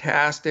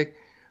fantastic.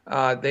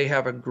 They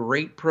have a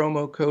great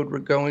promo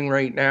code going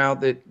right now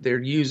that they're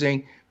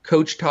using.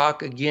 Coach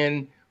Talk,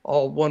 again,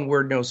 all one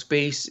word, no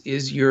space,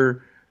 is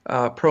your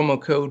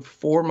promo code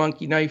for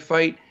Monkey Knife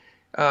Fight.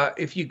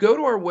 If you go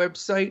to our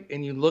website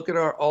and you look at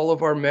all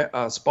of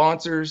our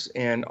sponsors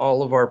and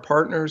all of our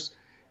partners,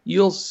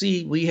 you'll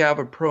see we have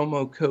a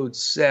promo code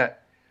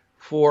set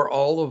for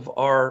all of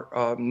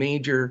our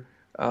major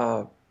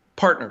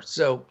partners.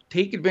 So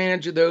take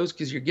advantage of those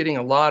because you're getting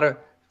a lot of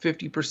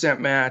 50%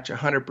 match,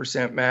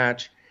 100%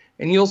 match,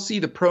 and you'll see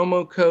the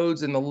promo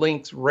codes and the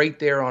links right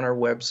there on our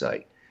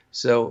website.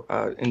 So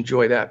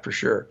enjoy that for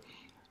sure.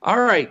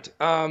 All right.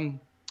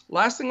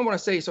 Last thing I want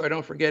to say so I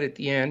don't forget at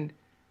the end,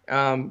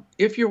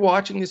 if you're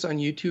watching this on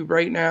YouTube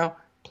right now,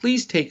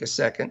 please take a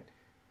second.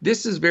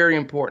 This is very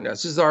important to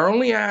us. This is our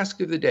only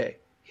ask of the day.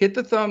 Hit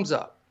the thumbs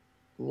up.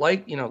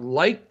 Like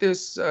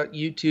this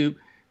YouTube,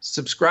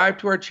 subscribe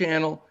to our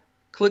channel,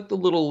 click the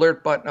little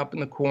alert button up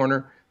in the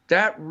corner.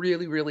 That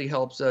really, really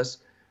helps us.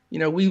 We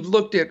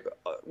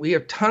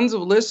have tons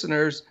of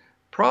listeners.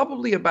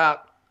 Probably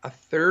about a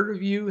third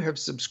of you have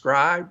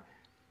subscribed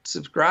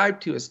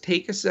to us.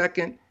 Take a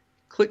second,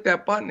 click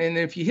that button, and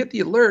if you hit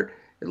the alert,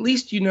 at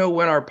least you know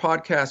when our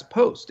podcast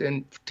posts.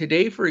 And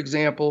today, for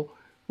example,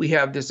 we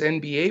have this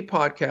NBA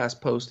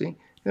podcast posting,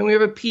 then we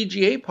have a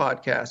PGA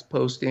podcast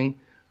posting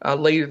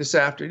later this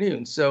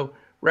afternoon. So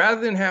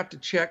rather than have to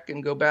check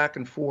and go back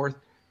and forth,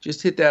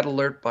 just hit that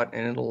alert button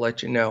and it'll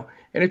let you know.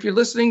 And if you're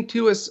listening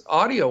to us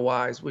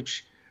audio-wise,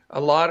 which a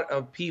lot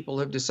of people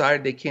have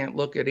decided they can't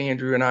look at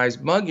Andrew and I's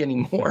mug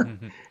anymore,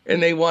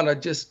 and they want to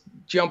just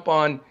jump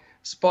on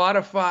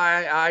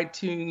Spotify,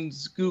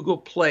 iTunes, Google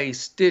Play,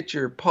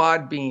 Stitcher,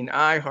 Podbean,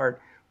 iHeart.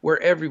 We're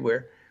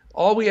everywhere.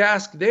 All we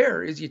ask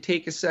there is you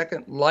take a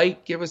second,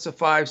 give us a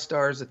 5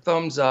 stars, a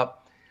thumbs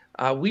up.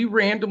 We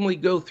randomly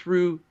go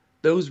through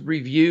those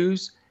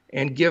reviews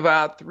and give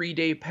out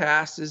 3-day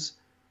passes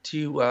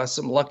to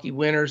some lucky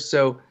winners.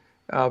 So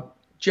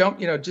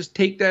just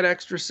take that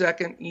extra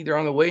second, either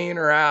on the way in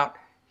or out,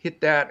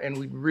 hit that, and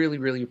we'd really,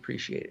 really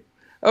appreciate it.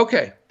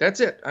 Okay, that's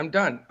it. I'm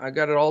done. I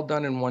got it all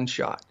done in one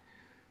shot.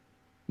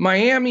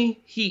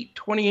 Miami Heat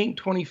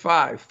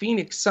 28-25,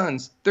 Phoenix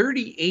Suns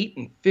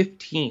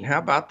 38-15. How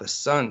about the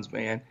Suns,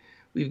 man?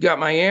 We've got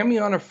Miami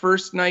on a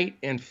first night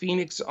and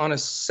Phoenix on a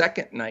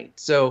second night.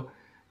 So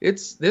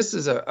this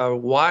is a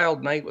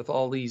wild night with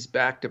all these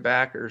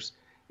back-to-backers.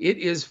 It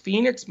is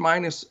Phoenix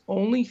minus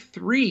only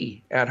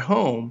 3 at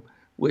home,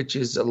 which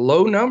is a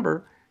low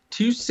number.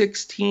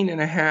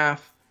 216.5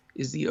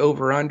 is the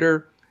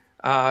over-under.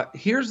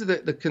 Here's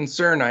the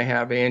concern I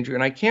have, Andrew,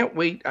 and I can't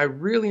wait. I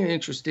really am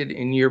interested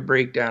in your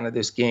breakdown of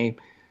this game.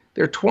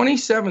 They're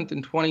 27th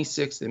and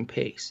 26th in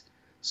pace.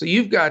 So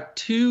you've got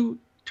two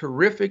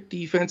terrific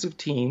defensive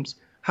teams.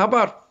 How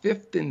about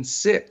 5th and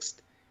 6th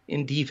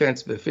in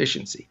defensive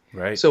efficiency?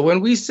 Right. So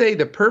when we say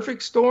the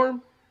perfect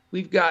storm,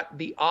 we've got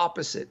the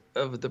opposite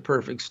of the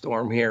perfect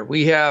storm here.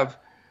 We have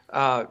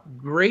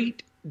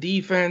great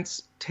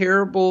defense,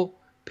 terrible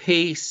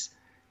pace,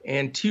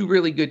 and two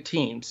really good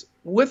teams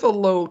with a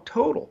low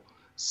total.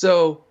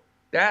 So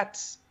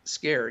that's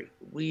scary.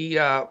 We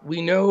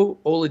know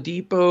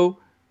Oladipo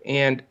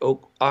and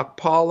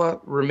Okpala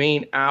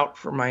remain out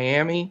for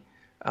Miami.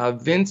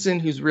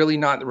 Vincent, who's really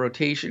not in the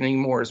rotation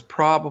anymore, is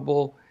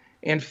probable.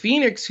 And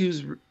Phoenix,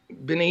 who's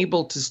been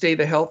able to stay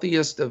the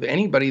healthiest of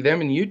anybody, them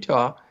in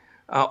Utah,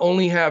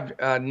 only have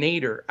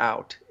Nader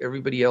out.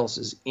 Everybody else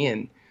is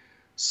in.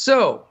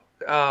 So,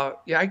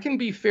 I can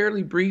be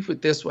fairly brief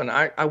with this one.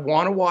 I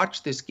want to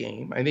watch this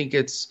game. I think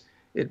it's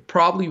It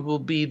probably will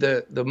be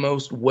the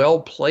most well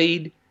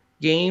played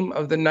game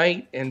of the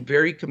night and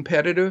very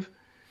competitive.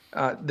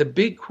 The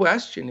big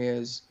question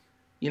is,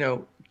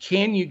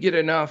 can you get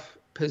enough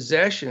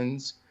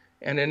possessions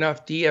and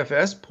enough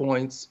DFS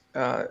points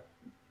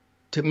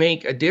to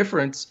make a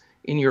difference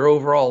in your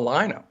overall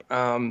lineup?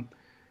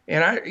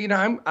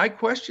 And I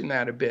question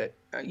that a bit.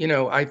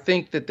 I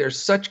think that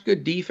there's such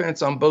good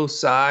defense on both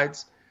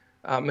sides.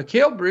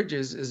 Mikal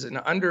Bridges is an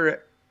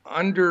under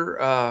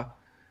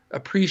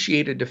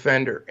appreciated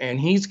defender, and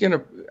he's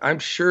gonna. I'm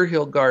sure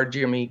he'll guard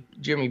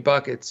Jimmy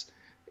buckets,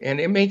 and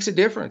it makes a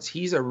difference.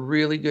 He's a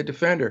really good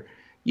defender.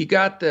 You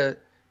got the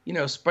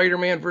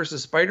Spider-Man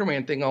versus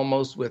Spider-Man thing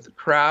almost with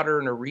Crowder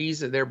and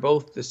Ariza. They're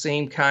both the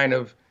same kind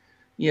of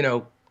you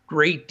know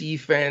great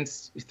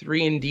defense,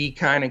 3-and-D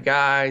kind of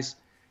guys.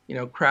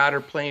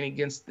 Crowder playing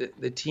against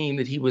the team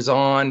that he was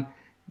on,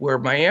 where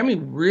Miami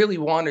really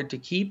wanted to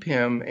keep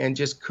him and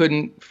just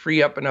couldn't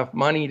free up enough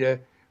money to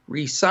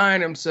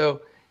re-sign him.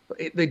 So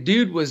the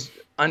dude was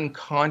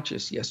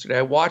unconscious yesterday.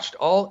 I watched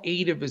all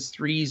 8 of his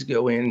threes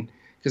go in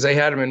because I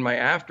had him in my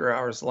after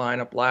hours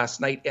lineup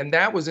last night, and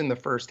that was in the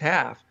first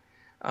half.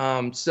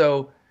 I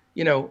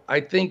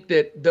think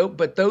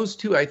but those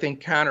two, I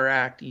think,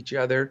 counteract each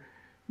other.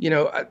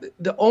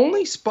 The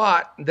only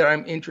spot that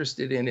I'm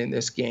interested in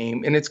this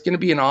game, and it's going to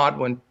be an odd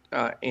one,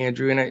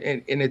 Andrew,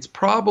 and it's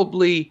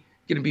probably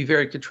going to be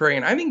very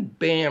contrarian. I think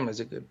Bam is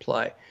a good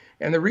play.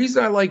 And the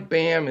reason I like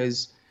Bam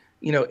is,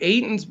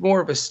 Ayton's more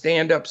of a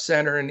stand-up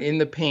center and in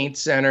the paint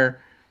center.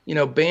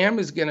 Bam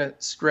is going to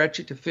stretch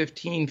it to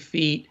 15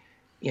 feet.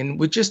 And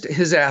with just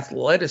his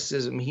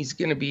athleticism, he's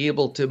going to be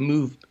able to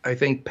move, I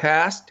think,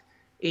 past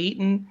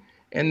Ayton.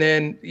 And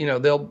then,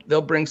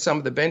 they'll bring some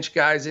of the bench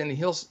guys in.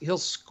 He'll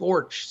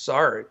scorch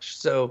Saric.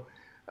 So,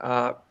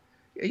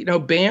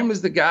 Bam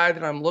is the guy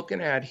that I'm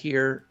looking at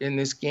here in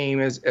this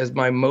game as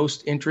my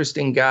most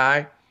interesting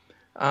guy.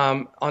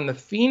 On the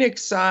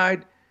Phoenix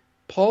side,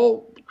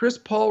 Chris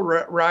Paul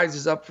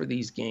rises up for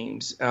these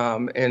games.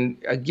 And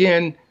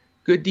again,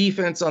 good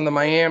defense on the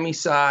Miami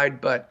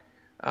side, but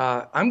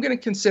I'm going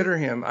to consider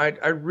him.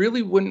 I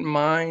really wouldn't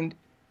mind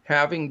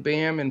having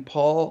Bam and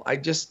Paul. I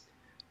just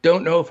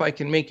don't know if I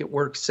can make it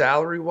work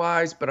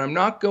salary-wise, but I'm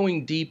not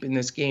going deep in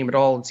this game at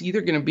all. It's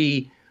either going to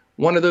be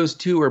one of those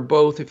two or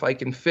both if I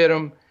can fit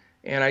them.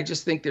 And I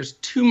just think there's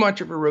too much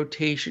of a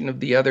rotation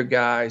of the other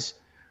guys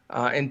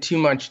and too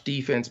much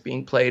defense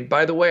being played.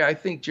 By the way, I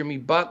think Jimmy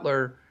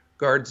Butler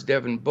guards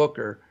Devin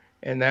Booker,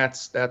 and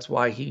that's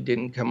why he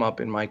didn't come up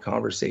in my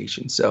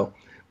conversation. So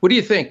what do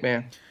you think,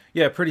 man?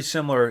 Yeah, pretty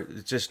similar.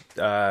 It's just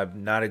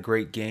not a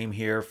great game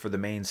here for the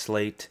main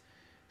slate,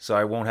 so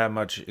I won't have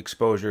much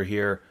exposure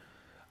here.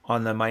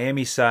 On the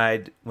Miami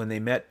side, when they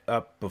met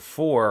up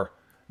before,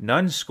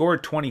 Nunn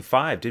scored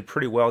 25, did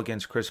pretty well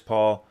against Chris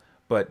Paul,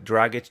 but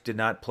Dragic did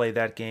not play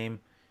that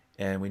game.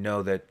 And we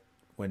know that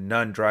when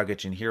Nunn,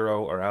 Dragic, and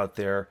Hero are out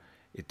there,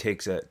 it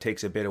takes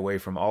a bit away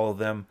from all of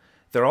them.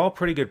 They're all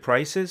pretty good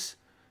prices,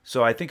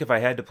 so I think if I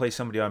had to play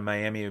somebody on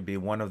Miami, it would be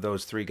one of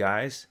those 3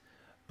 guys.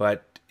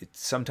 But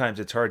sometimes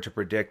it's hard to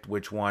predict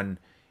which one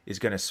is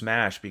going to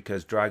smash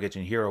because Dragic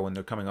and Hero, when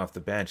they're coming off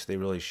the bench, they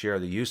really share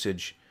the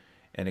usage.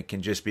 And it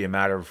can just be a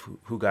matter of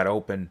who got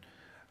open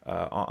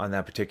on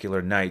that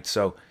particular night.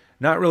 So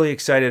not really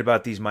excited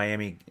about these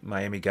Miami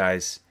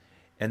guys.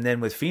 And then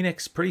with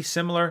Phoenix, pretty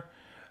similar.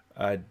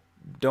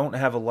 Don't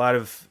have a lot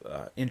of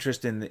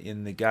interest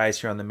in the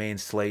guys here on the main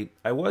slate.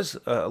 I was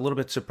a little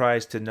bit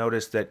surprised to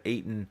notice that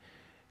Ayton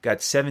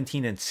got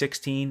 17 and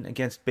 16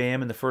 against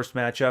Bam in the first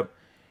matchup.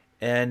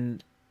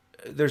 And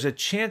there's a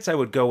chance I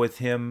would go with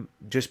him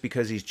just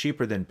because he's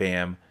cheaper than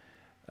Bam,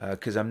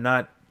 because I'm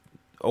not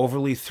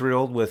overly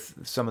thrilled with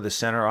some of the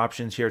center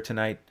options here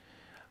tonight.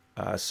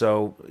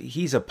 So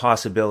he's a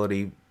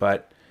possibility,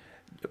 but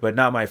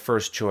not my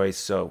first choice.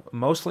 So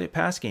mostly a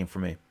pass game for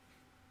me.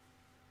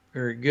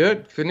 Very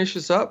good. Finish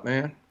us up,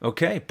 man.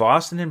 Okay,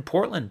 Boston and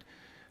Portland.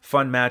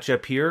 Fun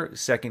matchup here.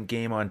 Second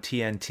game on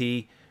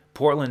TNT.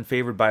 Portland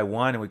favored by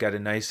 1, and we got a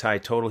nice high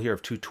total here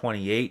of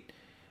 228.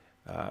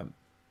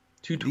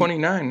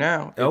 229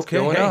 now. It's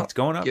going up. It's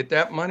going up. Get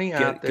that money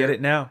out there. Get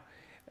it now.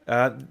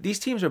 These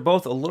teams are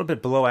both a little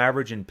bit below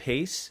average in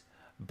pace,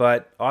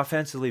 but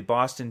offensively,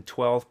 Boston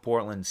 12th,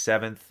 Portland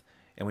 7th,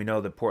 and we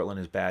know that Portland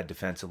is bad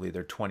defensively.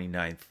 They're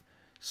 29th.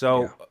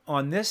 So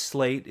on this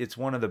slate, it's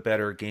one of the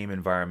better game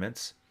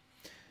environments.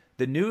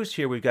 The news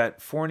here, we've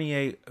got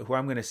Fournier, who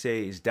I'm going to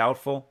say is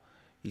doubtful.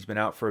 He's been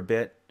out for a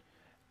bit.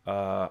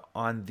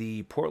 On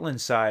the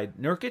Portland side,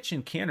 Nurkic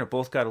and Kanter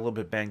both got a little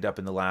bit banged up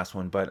in the last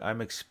one, but I'm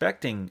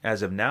expecting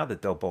as of now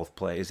that they'll both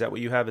play. Is that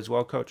what you have as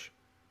well, Coach?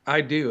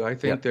 I do. I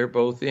think they're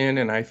both in,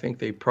 and I think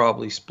they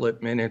probably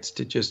split minutes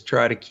to just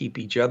try to keep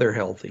each other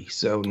healthy.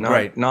 So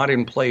not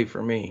in play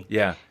for me.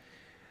 Yeah.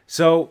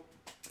 So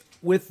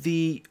with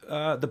the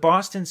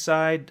Boston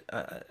side,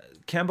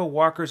 Kemba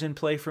Walker's in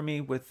play for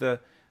me with the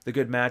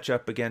good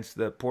matchup against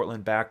the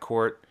Portland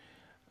backcourt.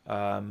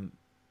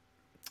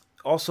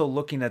 Also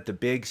looking at the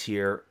bigs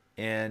here,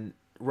 and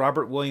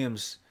Robert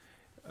Williams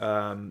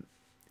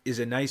is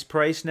a nice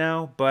price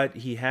now, but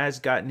he has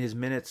gotten his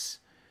minutes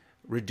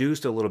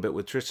reduced a little bit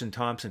with Tristan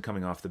Thompson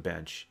coming off the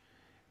bench.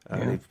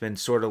 Yeah. They've been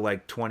sort of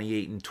like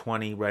 28 and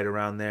 20 right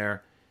around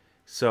there.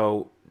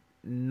 So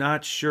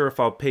not sure if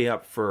I'll pay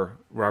up for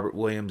Robert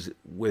Williams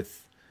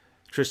with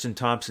Tristan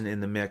Thompson in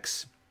the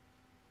mix.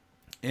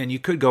 And you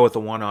could go with a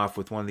one-off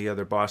with one of the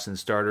other Boston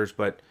starters,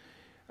 but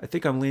I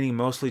think I'm leaning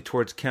mostly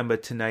towards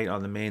Kemba tonight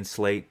on the main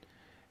slate.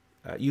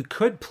 You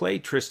could play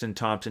Tristan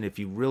Thompson if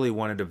you really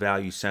wanted a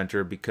value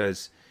center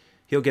because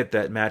he'll get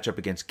that matchup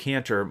against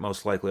Cantor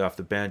most likely off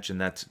the bench,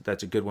 and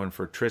that's a good one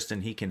for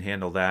Tristan. He can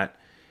handle that.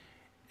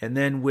 And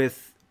then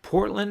with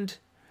Portland,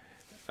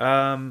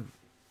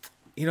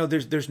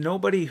 there's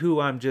nobody who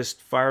I'm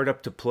just fired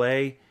up to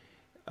play.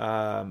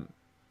 I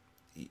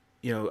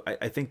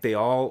think they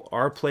all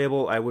are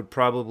playable. I would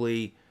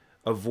probably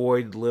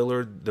avoid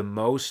Lillard the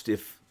most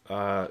if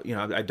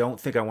I don't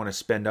think I want to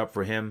spend up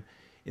for him.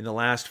 In the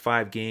last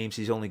 5 games,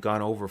 he's only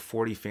gone over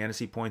 40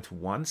 fantasy points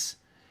once.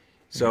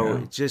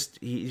 So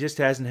he just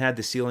hasn't had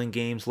the ceiling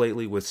games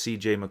lately with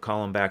C.J.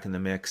 McCollum back in the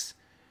mix.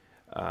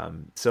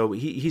 So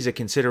he's a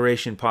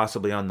consideration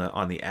possibly on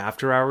the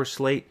after hours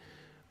slate,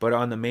 but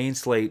on the main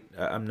slate,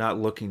 I'm not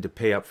looking to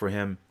pay up for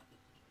him.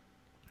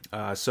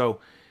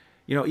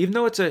 Even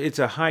though it's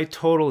a high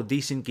total, a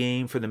decent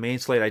game for the main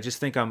slate, I just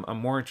think I'm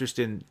more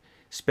interested in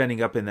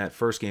spending up in that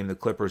first game, the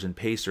Clippers and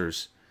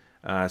Pacers.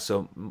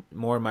 So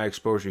more of my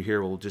exposure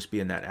here will just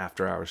be in that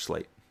after hours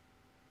slate.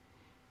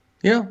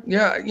 Yeah,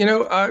 yeah.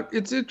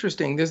 It's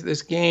interesting.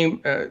 This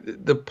game,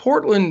 the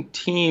Portland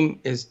team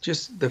is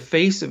just the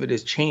face of it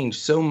has changed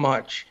so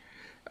much.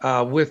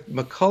 With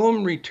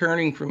McCollum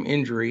returning from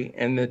injury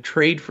and the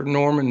trade for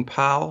Norman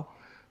Powell,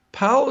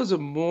 Powell is a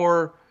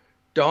more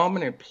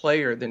dominant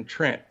player than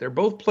Trent. They're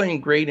both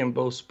playing great in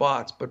both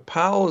spots, but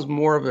Powell is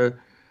more of a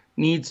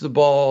needs the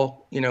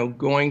ball,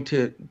 going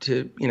to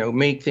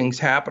make things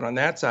happen on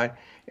that side.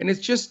 And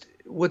it's just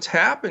what's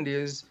happened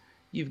is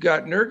you've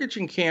got Nurkic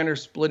and Kanter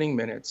splitting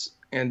minutes,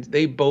 and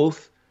they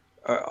both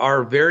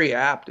are very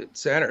apt at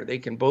center. They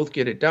can both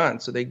get it done,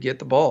 so they get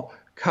the ball.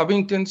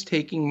 Covington's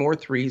taking more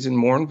threes and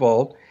more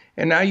involved,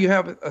 and now you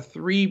have a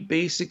 3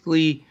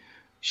 basically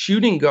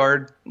shooting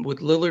guard with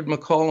Lillard,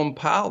 McCollum,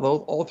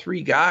 Powell. All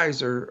 3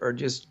 guys are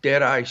just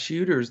dead-eye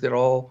shooters that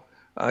all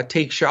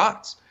take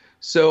shots.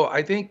 So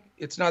I think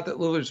it's not that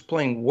Lillard's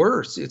playing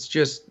worse. It's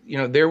just,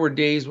 there were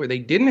days where they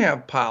didn't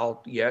have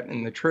Powell yet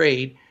in the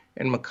trade,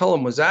 and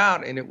McCollum was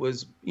out, and it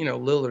was,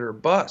 Lillard or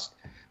bust.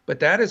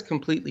 But that has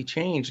completely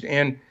changed,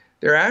 and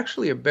they're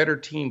actually a better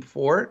team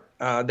for it.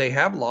 They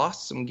have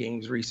lost some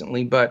games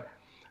recently, but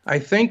I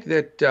think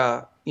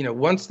that,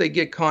 once they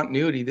get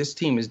continuity, this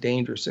team is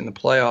dangerous in the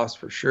playoffs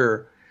for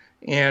sure.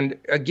 And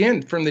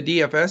again, from the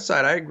DFS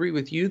side, I agree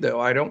with you, though.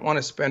 I don't want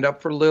to spend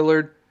up for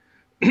Lillard.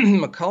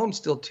 McCollum's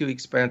still too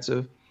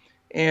expensive.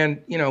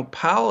 And,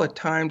 Powell at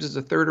times is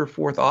a 3rd or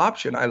 4th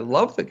option. I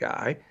love the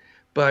guy,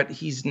 but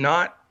he's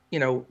not,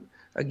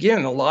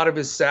 again, a lot of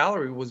his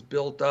salary was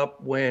built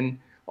up when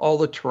all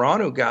the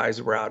Toronto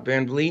guys were out.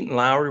 Van Vliet and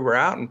Lowry were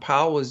out, and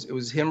Powell it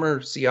was him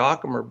or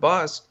Siakam or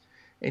bust,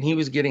 and he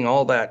was getting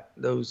all that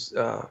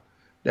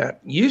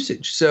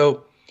usage.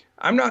 So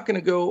I'm not going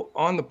to go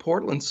on the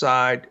Portland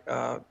side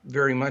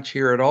very much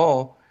here at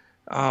all.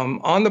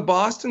 On the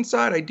Boston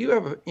side, I do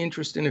have an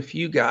interest in a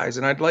few guys,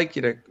 and I'd like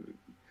you to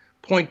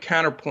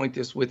counterpoint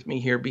this with me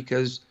here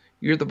because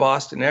you're the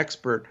Boston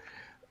expert.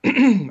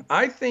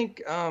 I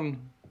think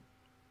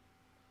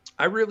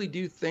I really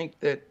do think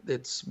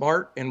that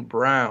Smart and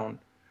Brown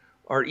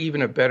are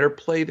even a better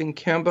play than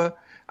Kemba.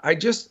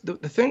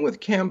 The thing with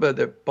Kemba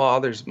that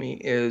bothers me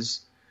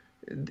is,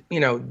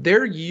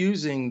 they're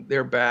using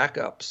their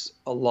backups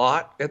a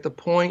lot at the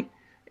point,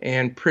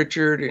 and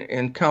Pritchard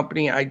and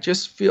company. I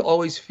just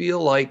always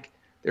feel like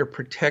they're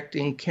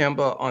protecting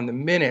Kemba on the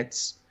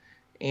minutes,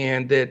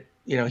 and that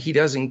he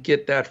doesn't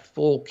get that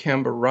full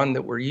Kemba run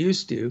that we're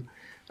used to.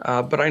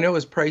 But I know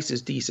his price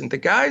is decent. The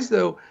guys,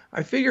 though,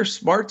 I figure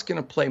Smart's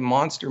going to play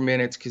monster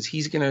minutes because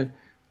he's going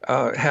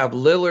to have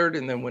Lillard,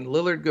 and then when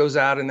Lillard goes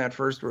out in that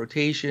first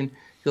rotation,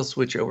 he'll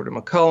switch over to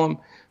McCollum.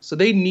 So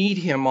they need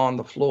him on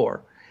the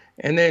floor.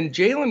 And then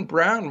Jaylen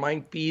Brown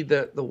might be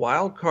the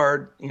wild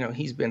card.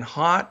 He's been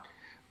hot.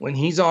 When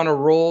he's on a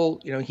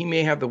roll, he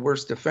may have the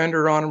worst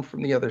defender on him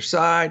from the other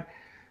side,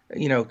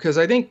 because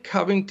I think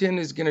Covington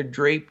is going to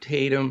drape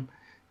Tatum.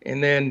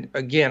 And then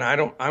again,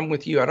 I'm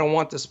with you. I don't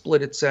want to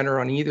split at center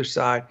on either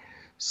side.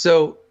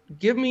 So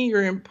give me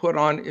your input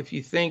on if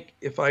you think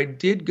if I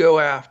did go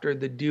after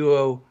the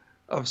duo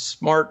of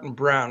Smart and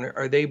Brown,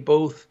 are they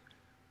both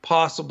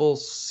possible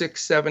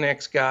 6,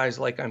 7X guys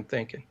like I'm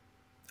thinking?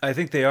 I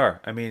think they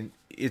are. I mean,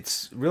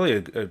 it's really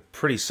a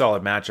pretty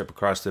solid matchup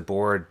across the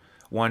board,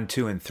 1,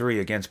 2, and 3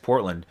 against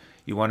Portland.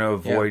 You want to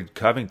avoid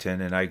Covington,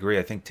 and I agree.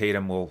 I think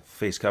Tatum will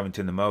face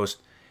Covington the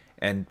most.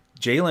 And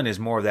Jaylen is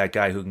more of that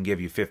guy who can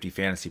give you 50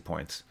 fantasy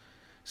points.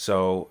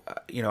 So,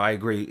 I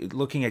agree.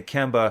 Looking at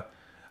Kemba,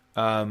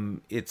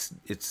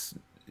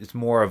 it's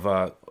more of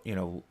a,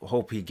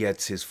 hope he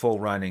gets his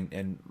full run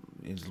and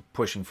is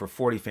pushing for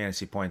 40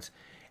 fantasy points.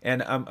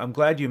 And I'm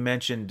glad you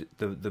mentioned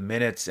the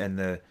minutes and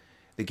the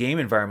the game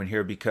environment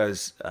here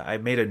because I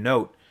made a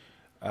note.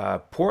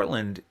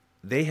 Portland,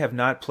 they have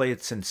not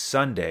played since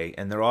Sunday,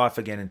 and they're off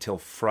again until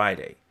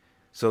Friday.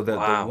 So the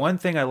Wow. one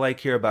thing I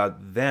like here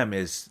about them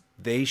is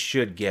they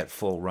should get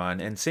full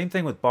run. And same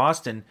thing with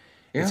Boston.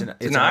 Yeah, it's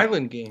an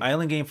island game.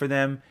 island game for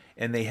them,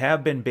 and they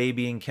have been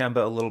babying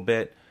Kemba a little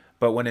bit.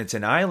 But when it's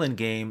an island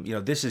game,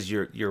 this is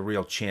your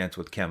real chance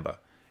with Kemba,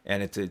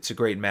 and it's a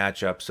great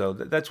matchup. So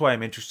that's why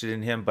I'm interested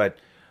in him. But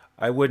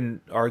I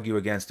wouldn't argue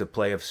against a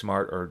play of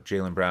Smart or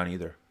Jaylen Brown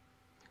either.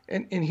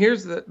 And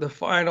here's the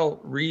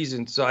final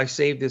reason. So I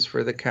saved this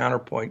for the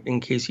counterpoint in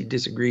case you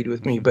disagreed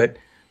with me, but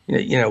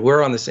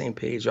we're on the same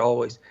page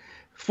always.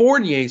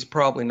 Fournier's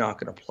probably not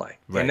going to play,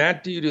 Right. and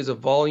that dude is a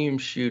volume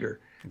shooter.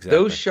 Exactly.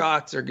 Those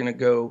shots are going to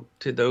go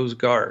to those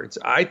guards.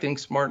 I think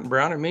Smart and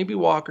Brown, and maybe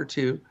Walker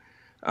too.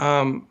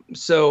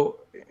 So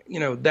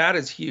that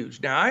is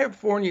huge. Now I have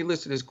Fournier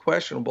listed as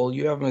questionable.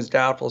 You have him as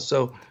doubtful.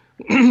 So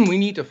we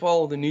need to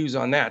follow the news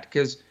on that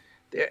because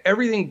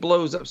everything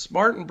blows up.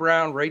 Smart and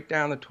Brown right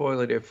down the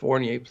toilet if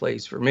Fournier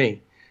plays for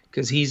me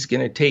because he's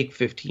going to take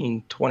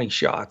 15, 20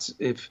 shots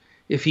if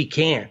he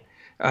can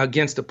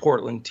against a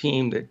Portland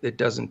team that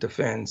doesn't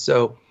defend.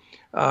 So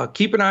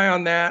keep an eye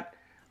on that.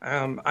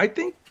 I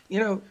think,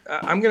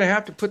 I'm going to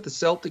have to put the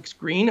Celtics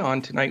green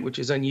on tonight, which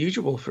is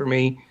unusual for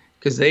me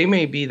because they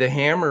may be the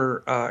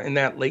hammer in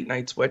that late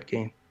night sweat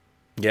game.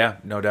 Yeah,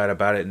 no doubt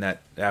about it. In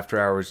that after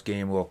hours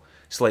game,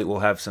 Slate will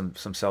have some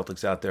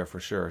Celtics out there for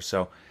sure.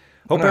 So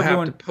hope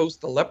everyone have to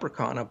post the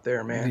leprechaun up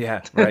there, man.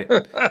 Yeah, right.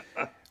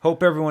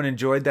 Hope everyone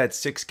enjoyed that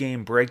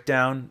 6-game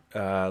breakdown.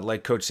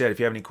 Like Coach said, if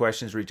you have any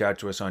questions, reach out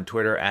to us on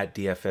Twitter at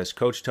DFS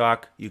Coach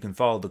Talk. You can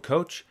follow the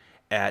coach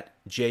at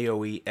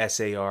JoeSarvadi.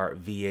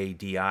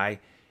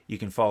 You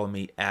can follow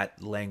me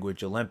at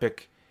Language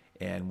Olympic,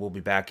 and we'll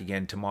be back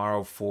again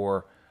tomorrow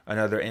for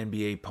another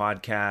NBA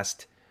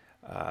podcast.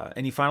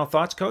 Any final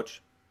thoughts,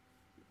 Coach?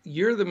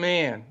 You're the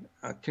man.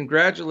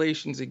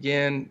 Congratulations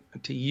again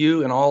to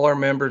you and all our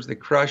members that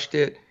crushed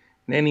it,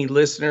 and any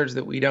listeners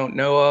that we don't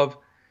know of.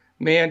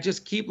 Man,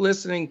 just keep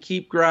listening,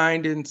 keep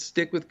grinding,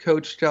 stick with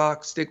Coach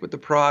Talk, stick with the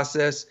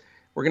process.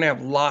 We're going to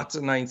have lots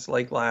of nights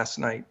like last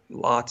night,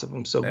 lots of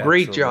them. So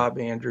Absolutely. Great job,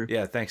 Andrew.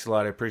 Yeah, thanks a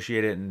lot. I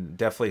appreciate it, and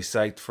definitely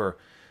psyched for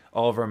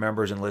all of our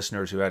members and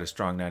listeners who had a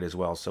strong night as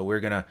well. So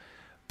we're going to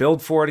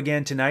build for it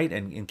again tonight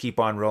and keep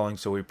on rolling.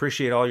 So we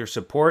appreciate all your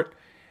support.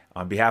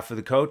 On behalf of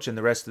the coach and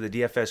the rest of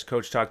the DFS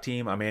Coach Talk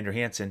team, I'm Andrew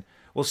Hansen.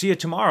 We'll see you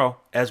tomorrow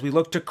as we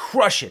look to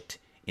crush it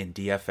in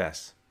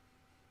DFS.